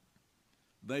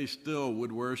 they still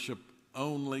would worship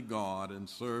only God and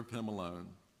serve him alone.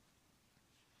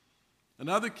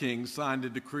 Another king signed a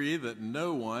decree that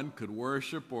no one could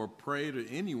worship or pray to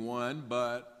anyone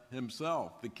but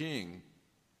himself, the king,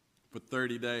 for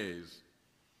 30 days.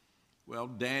 Well,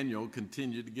 Daniel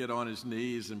continued to get on his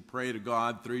knees and pray to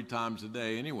God 3 times a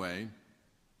day anyway.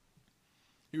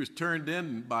 He was turned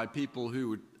in by people who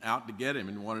were out to get him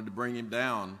and wanted to bring him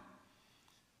down.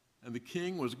 And the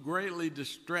king was greatly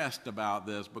distressed about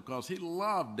this because he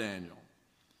loved Daniel.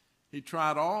 He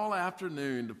tried all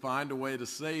afternoon to find a way to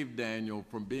save Daniel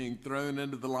from being thrown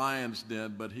into the lion's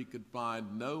den, but he could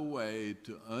find no way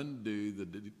to undo the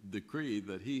decree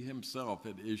that he himself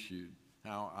had issued.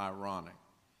 How ironic.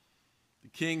 The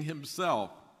king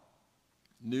himself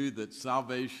knew that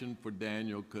salvation for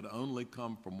Daniel could only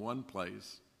come from one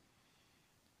place.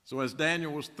 So as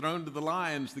Daniel was thrown to the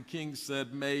lions, the king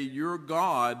said, "May your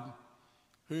God,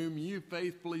 whom you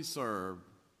faithfully serve,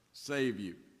 save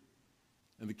you."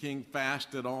 And the king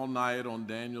fasted all night on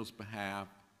Daniel's behalf.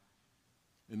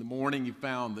 In the morning, he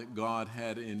found that God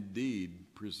had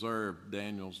indeed preserved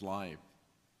Daniel's life.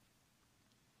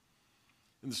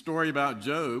 In the story about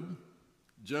Job,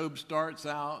 Job starts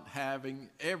out having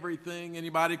everything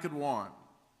anybody could want,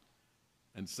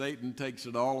 and Satan takes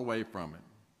it all away from him.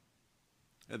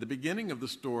 At the beginning of the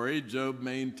story, Job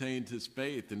maintained his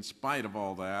faith in spite of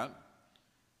all that.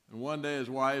 And one day his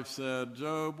wife said,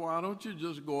 "Job, why don't you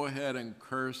just go ahead and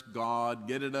curse God,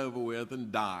 get it over with,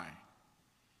 and die?"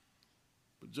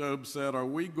 But Job said, "Are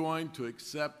we going to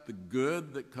accept the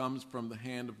good that comes from the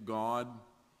hand of God,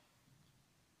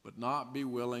 but not be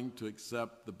willing to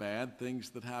accept the bad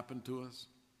things that happen to us?"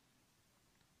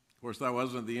 Of course, that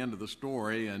wasn't the end of the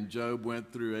story, and Job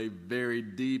went through a very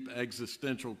deep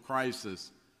existential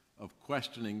crisis of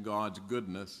questioning God's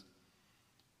goodness.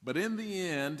 But in the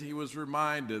end, he was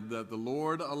reminded that the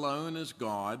Lord alone is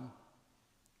God,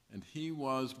 and he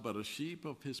was but a sheep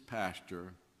of his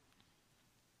pasture.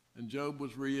 and Job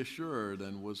was reassured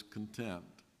and was content.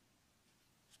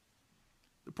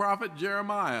 The prophet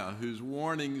Jeremiah, whose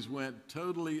warnings went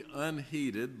totally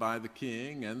unheeded by the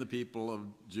king and the people of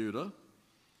Judah,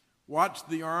 watched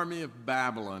the army of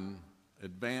Babylon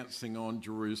advancing on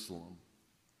Jerusalem.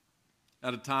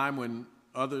 At a time when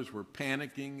others were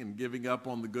panicking and giving up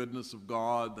on the goodness of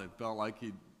God, they felt like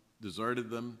he deserted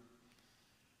them,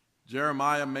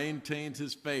 Jeremiah maintained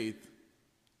his faith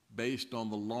based on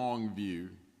the long view.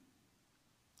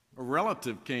 A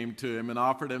relative came to him and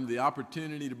offered him the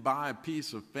opportunity to buy a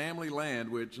piece of family land,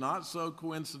 which, not so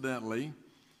coincidentally,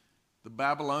 the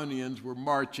Babylonians were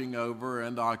marching over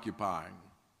and occupying.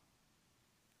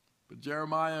 But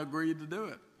Jeremiah agreed to do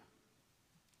it.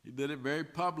 He did it very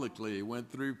publicly. He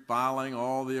went through filing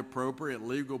all the appropriate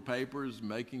legal papers,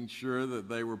 making sure that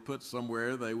they were put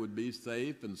somewhere they would be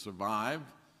safe and survive.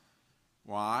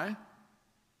 Why?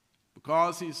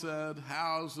 Because, he said,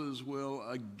 houses will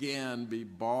again be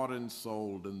bought and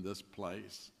sold in this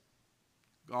place.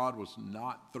 God was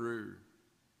not through.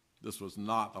 This was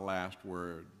not the last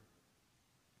word.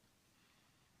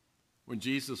 When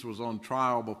Jesus was on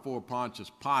trial before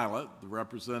Pontius Pilate, the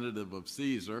representative of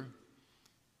Caesar,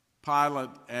 Pilate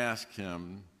asked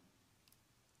him,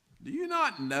 "Do you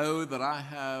not know that I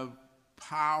have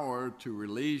power to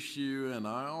release you, and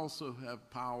I also have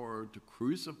power to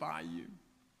crucify you?"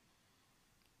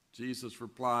 Jesus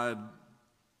replied,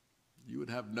 "You would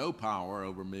have no power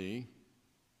over me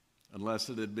unless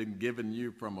it had been given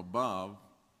you from above."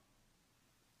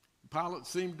 Pilate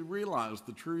seemed to realize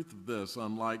the truth of this,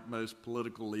 unlike most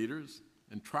political leaders,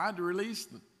 and tried to release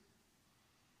them.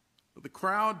 But the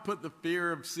crowd put the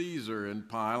fear of Caesar in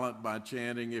Pilate by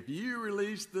chanting, "If you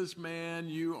release this man,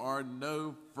 you are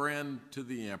no friend to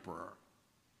the emperor."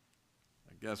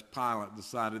 I guess Pilate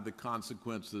decided the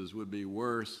consequences would be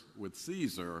worse with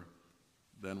Caesar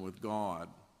than with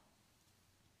God.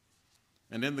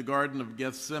 And in the Garden of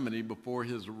Gethsemane, before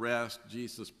his arrest,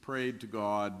 Jesus prayed to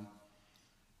God,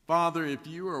 "Father, if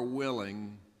you are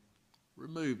willing,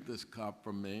 remove this cup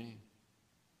from me.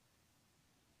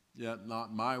 Yet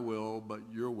not my will,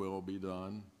 but your will be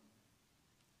done."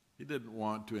 He didn't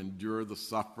want to endure the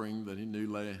suffering that he knew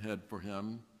lay ahead for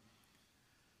him,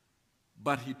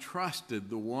 but he trusted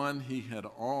the one he had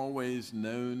always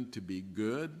known to be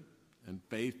good and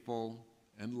faithful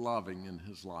and loving in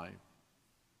his life.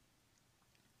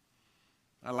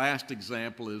 Our last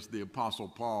example is the Apostle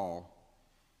Paul,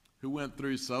 who went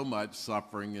through so much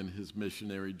suffering in his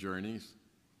missionary journeys.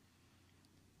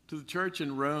 To the church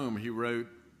in Rome, he wrote,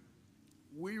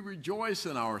 "We rejoice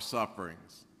in our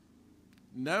sufferings,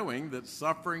 knowing that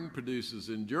suffering produces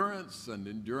endurance, and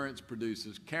endurance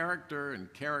produces character,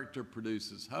 and character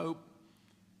produces hope,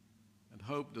 and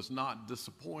hope does not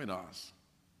disappoint us,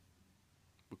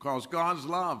 because God's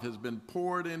love has been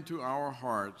poured into our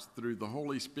hearts through the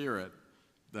Holy Spirit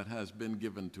that has been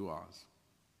given to us."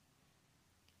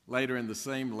 Later in the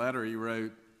same letter, he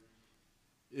wrote,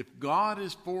 "If God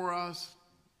is for us,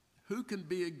 who can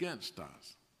be against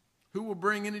us? Who will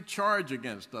bring any charge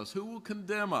against us? Who will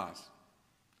condemn us?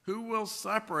 Who will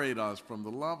separate us from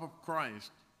the love of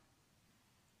Christ?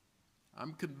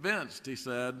 I'm convinced," he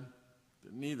said,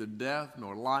 "that neither death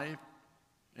nor life,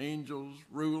 angels,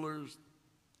 rulers,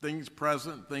 things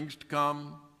present, things to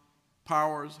come,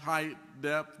 powers, height,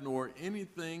 depth, nor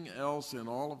anything else in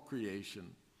all of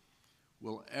creation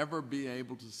will ever be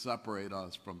able to separate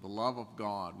us from the love of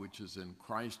God, which is in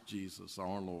Christ Jesus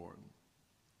our Lord."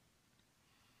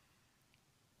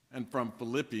 And from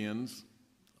Philippians,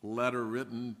 a letter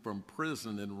written from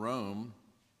prison in Rome,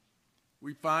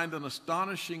 we find an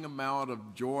astonishing amount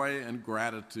of joy and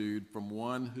gratitude from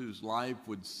one whose life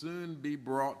would soon be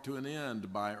brought to an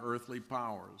end by earthly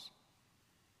powers.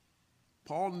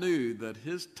 Paul knew that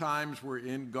his times were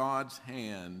in God's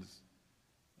hands,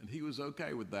 and he was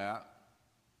okay with that.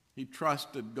 He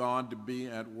trusted God to be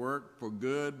at work for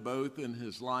good, both in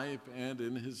his life and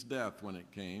in his death when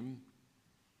it came.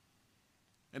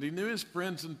 And he knew his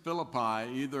friends in Philippi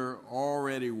either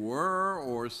already were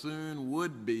or soon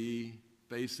would be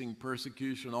facing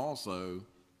persecution also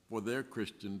for their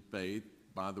Christian faith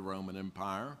by the Roman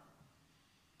Empire.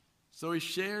 So he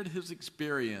shared his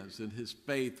experience and his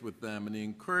faith with them, and he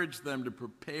encouraged them to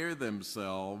prepare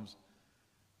themselves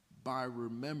by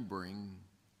remembering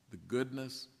the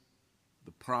goodness,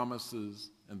 the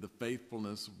promises, and the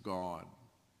faithfulness of God.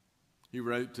 He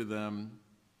wrote to them,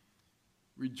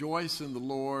 "Rejoice in the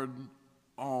Lord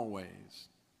always.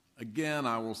 Again,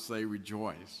 I will say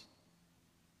rejoice.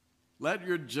 Let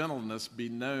your gentleness be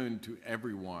known to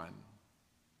everyone.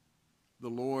 The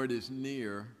Lord is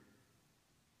near.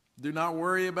 Do not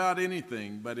worry about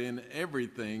anything, but in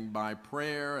everything, by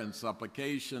prayer and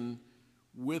supplication,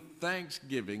 with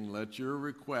thanksgiving, let your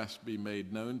requests be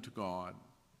made known to God.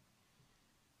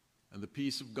 And the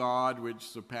peace of God, which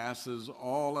surpasses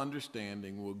all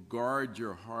understanding, will guard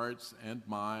your hearts and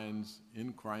minds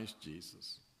in Christ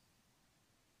Jesus.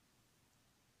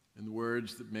 In the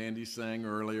words that Mandy sang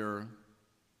earlier,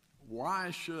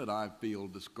 why should I feel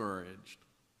discouraged?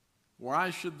 Why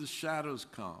should the shadows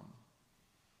come?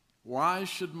 Why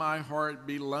should my heart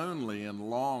be lonely and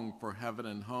long for heaven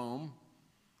and home?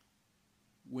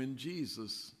 When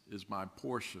Jesus is my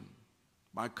portion,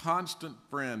 my constant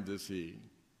friend is he.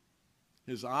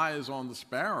 His eye is on the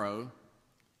sparrow,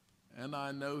 and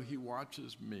I know he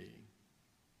watches me.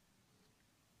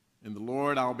 In the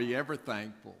Lord I'll be ever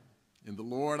thankful. In the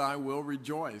Lord I will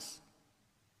rejoice.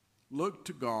 Look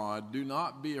to God, do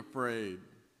not be afraid.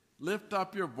 Lift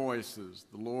up your voices,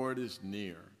 the Lord is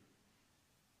near.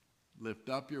 Lift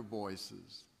up your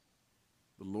voices,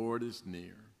 the Lord is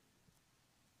near.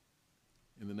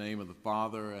 In the name of the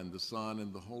Father, and the Son,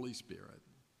 and the Holy Spirit.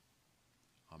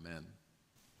 Amen.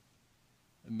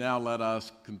 And now let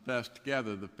us confess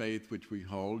together the faith which we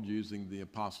hold using the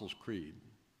Apostles' Creed.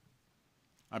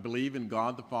 I believe in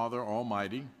God the Father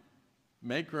Almighty,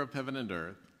 maker of heaven and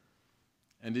earth,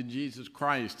 and in Jesus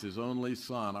Christ, his only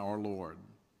Son, our Lord,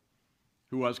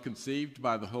 who was conceived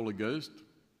by the Holy Ghost,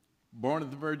 born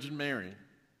of the Virgin Mary,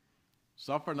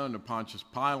 suffered under Pontius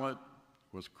Pilate,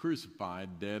 was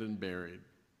crucified, dead, and buried.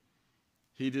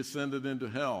 He descended into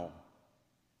hell.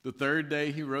 The third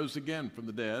day he rose again from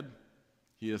the dead.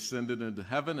 He ascended into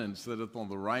heaven and sitteth on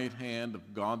the right hand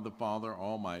of God the Father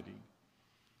Almighty.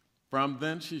 From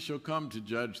thence he shall come to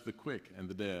judge the quick and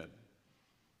the dead.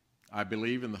 I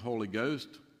believe in the Holy Ghost,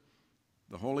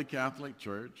 the Holy Catholic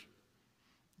Church,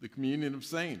 the communion of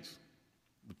saints,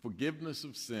 the forgiveness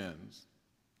of sins,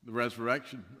 the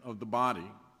resurrection of the body,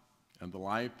 and the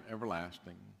life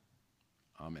everlasting.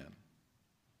 Amen.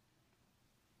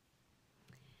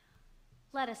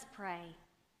 Let us pray.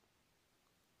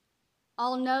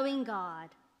 All-knowing God,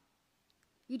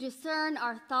 you discern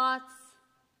our thoughts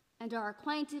and are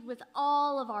acquainted with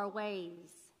all of our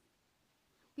ways.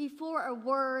 Before a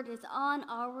word is on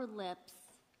our lips,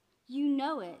 you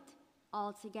know it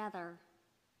altogether.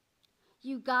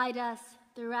 You guide us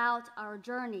throughout our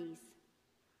journeys,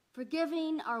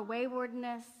 forgiving our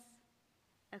waywardness,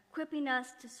 equipping us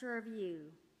to serve you,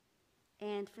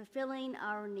 and fulfilling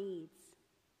our needs.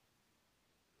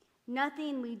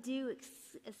 Nothing we do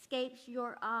escapes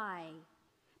your eye.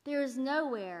 There is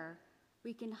nowhere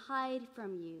we can hide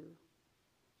from you.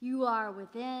 You are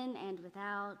within and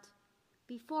without,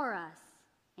 before us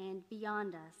and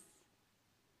beyond us.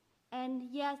 And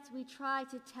yet we try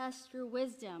to test your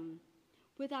wisdom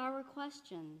with our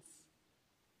questions.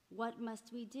 What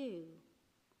must we do?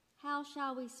 How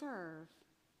shall we serve?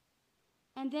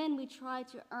 And then we try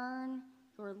to earn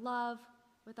your love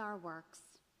with our works.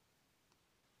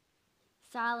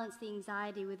 Silence the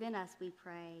anxiety within us, we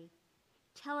pray.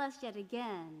 Tell us yet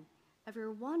again of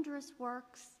your wondrous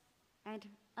works and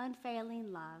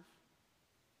unfailing love.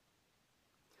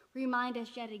 Remind us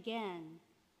yet again,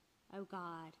 O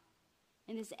God,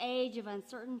 in this age of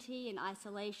uncertainty and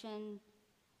isolation,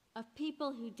 of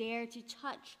people who dare to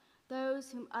touch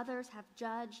those whom others have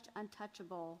judged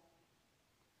untouchable,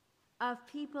 of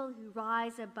people who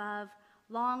rise above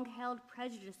long-held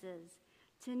prejudices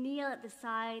to kneel at the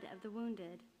side of the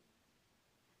wounded,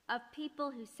 of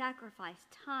people who sacrifice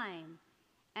time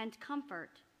and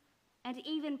comfort and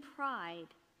even pride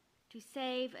to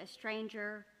save a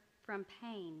stranger from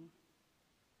pain.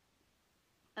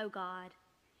 O God,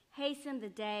 hasten the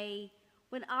day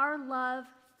when our love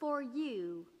for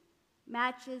you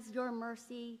matches your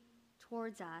mercy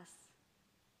towards us.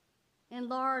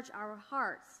 Enlarge our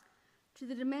hearts to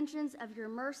the dimensions of your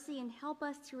mercy and help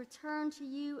us to return to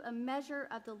you a measure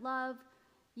of the love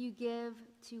you give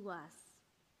to us.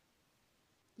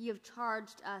 You have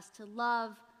charged us to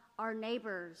love our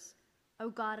neighbors, O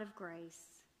God of grace.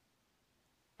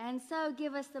 And so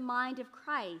give us the mind of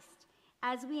Christ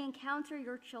as we encounter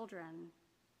your children.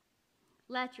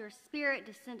 Let your Spirit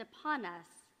descend upon us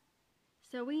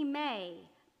so we may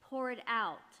pour it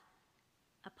out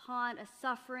upon a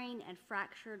suffering and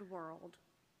fractured world.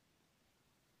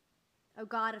 O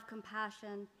God of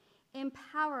compassion,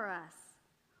 empower us,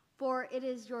 for it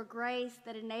is your grace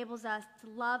that enables us to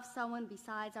love someone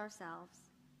besides ourselves,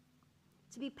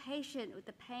 to be patient with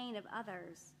the pain of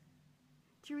others,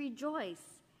 to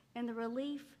rejoice in the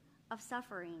relief of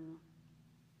suffering,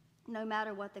 no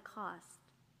matter what the cost.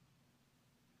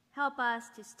 Help us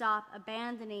to stop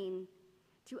abandoning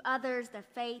to others the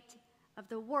fate of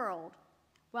the world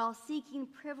while seeking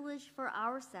privilege for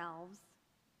ourselves.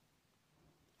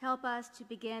 Help us to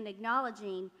begin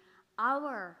acknowledging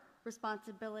our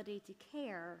responsibility to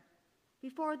care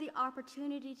before the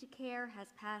opportunity to care has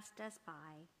passed us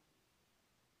by.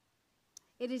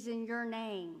 It is in your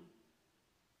name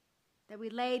that we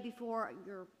lay before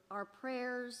our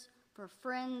prayers for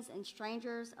friends and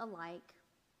strangers alike,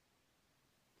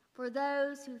 for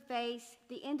those who face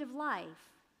the end of life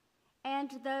and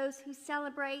those who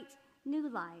celebrate new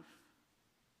life,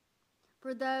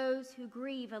 for those who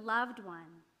grieve a loved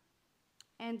one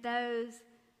and those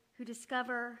who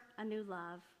discover a new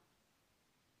love,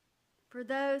 for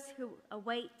those who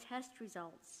await test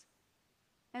results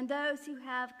and those who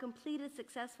have completed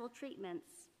successful treatments,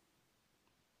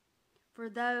 for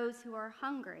those who are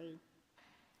hungry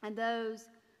and those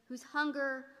whose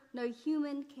hunger no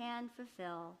human can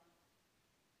fulfill,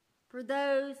 for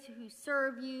those who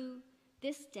serve you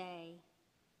this day,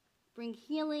 bring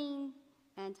healing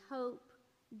and hope,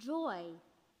 joy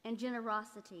and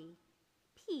generosity,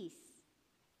 peace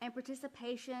and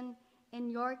participation in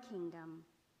your kingdom.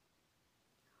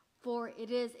 For it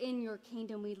is in your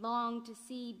kingdom we long to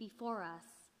see before us,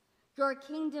 your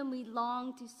kingdom we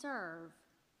long to serve,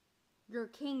 your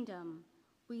kingdom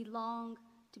we long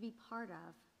to be part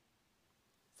of.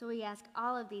 So we ask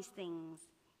all of these things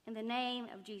in the name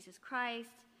of Jesus Christ,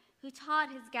 who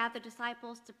taught his gathered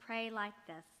disciples to pray like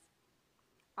this: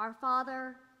 Our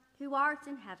Father, who art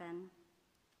in heaven,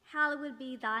 hallowed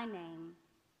be thy name.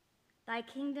 Thy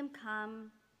kingdom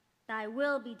come, thy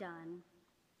will be done,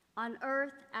 on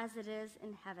earth as it is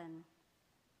in heaven.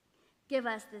 Give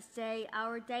us this day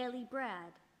our daily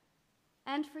bread,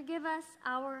 and forgive us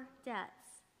our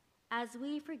debts, as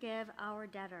we forgive our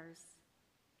debtors.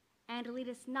 And lead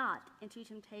us not into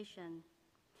temptation,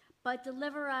 but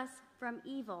deliver us from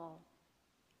evil.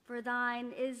 For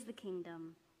thine is the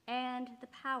kingdom, and the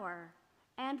power,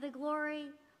 and the glory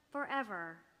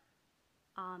forever.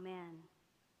 Amen.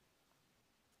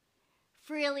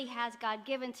 Freely has God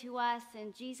given to us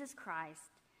in Jesus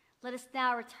Christ. Let us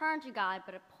now return to God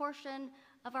but a portion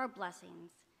of our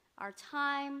blessings, our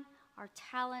time, our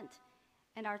talent,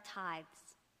 and our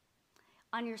tithes.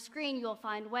 On your screen, you will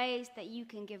find ways that you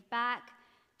can give back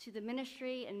to the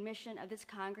ministry and mission of this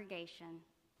congregation.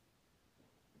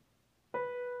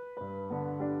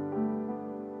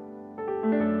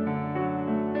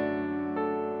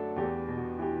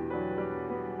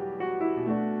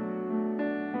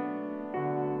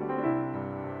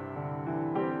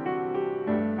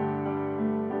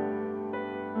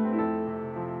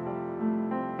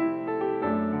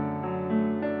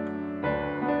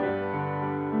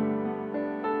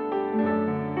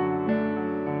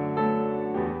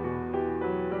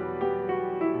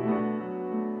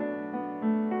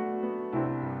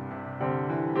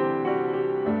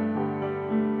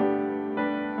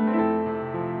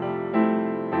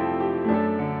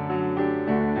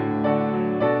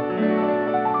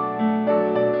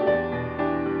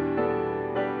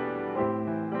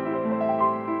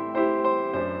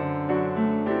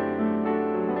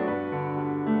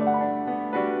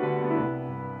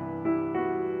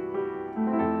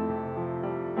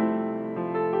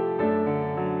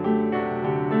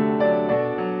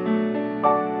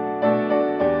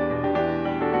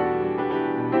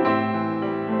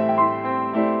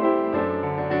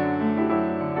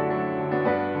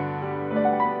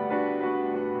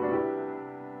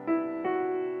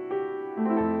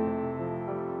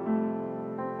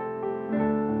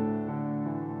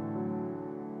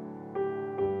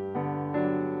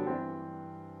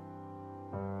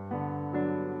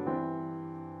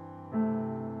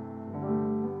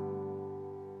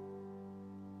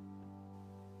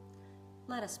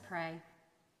 Let us pray.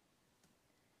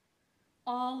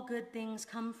 All good things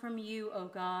come from you, O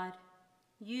God.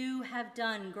 You have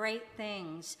done great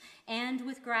things, and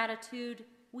with gratitude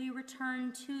we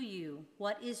return to you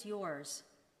what is yours.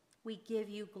 We give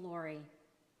you glory.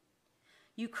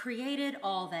 You created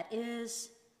all that is,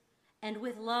 and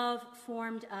with love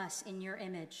formed us in your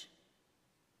image.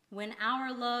 When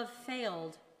our love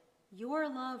failed, your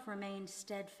love remained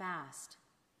steadfast.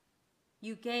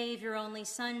 You gave your only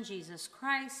Son, Jesus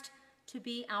Christ, to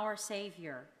be our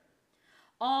Savior.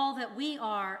 All that we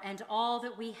are and all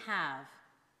that we have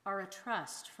are a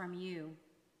trust from you.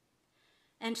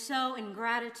 And so, in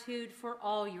gratitude for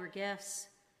all your gifts,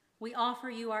 we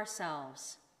offer you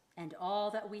ourselves and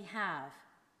all that we have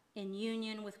in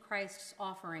union with Christ's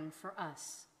offering for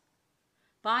us.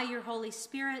 By your Holy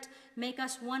Spirit, make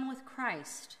us one with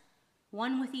Christ,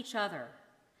 one with each other,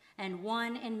 and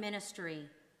one in ministry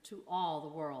to all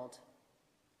the world.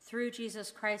 Through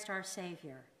Jesus Christ our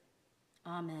Savior.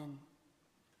 Amen.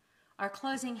 Our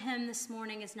closing hymn this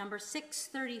morning is number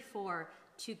 634,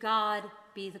 To God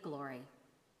Be the Glory.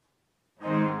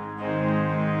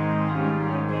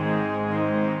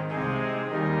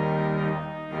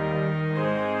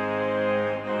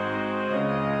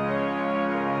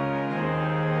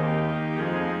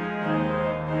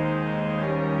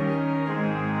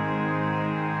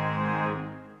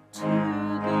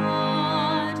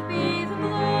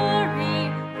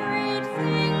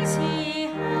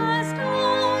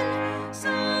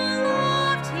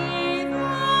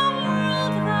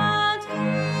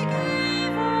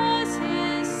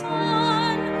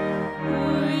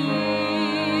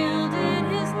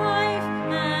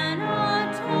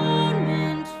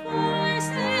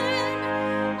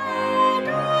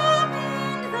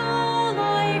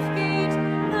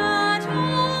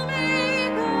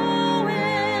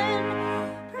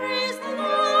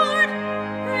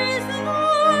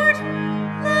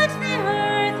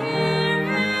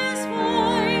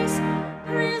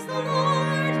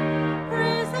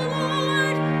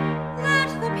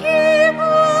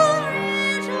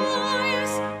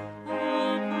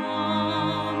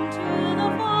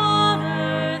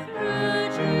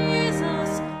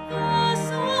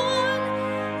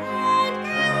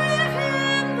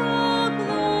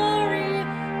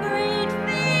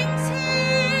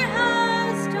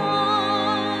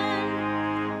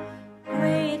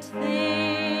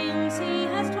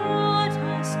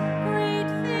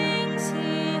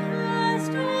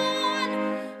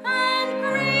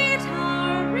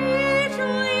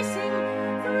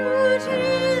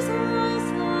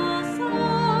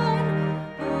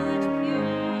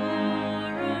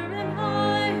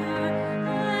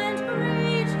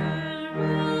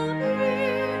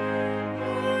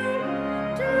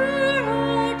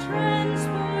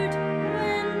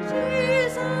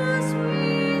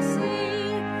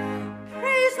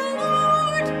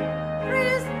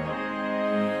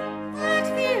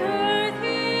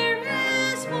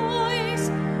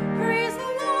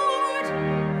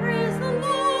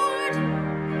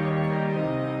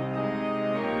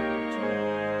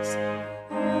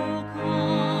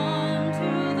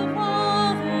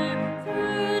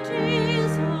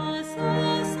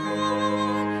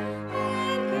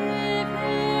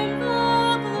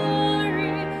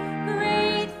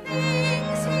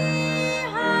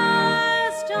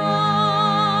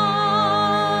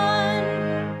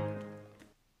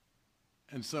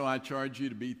 And so I charge you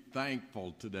to be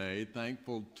thankful today,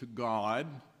 thankful to God.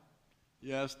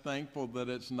 Yes, thankful that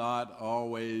it's not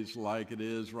always like it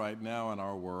is right now in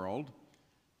our world,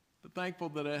 but thankful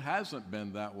that it hasn't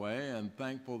been that way, and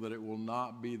thankful that it will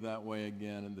not be that way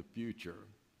again in the future.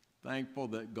 Thankful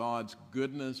that God's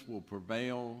goodness will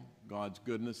prevail. God's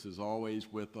goodness is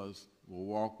always with us, will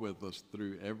walk with us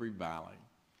through every valley.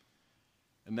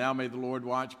 And now may the Lord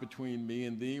watch between me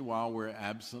and thee while we're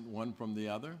absent one from the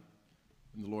other.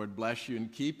 And the Lord bless you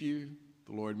and keep you.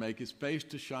 The Lord make his face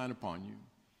to shine upon you.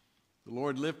 The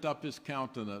Lord lift up his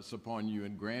countenance upon you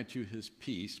and grant you his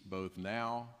peace both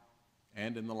now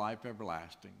and in the life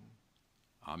everlasting.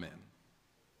 Amen.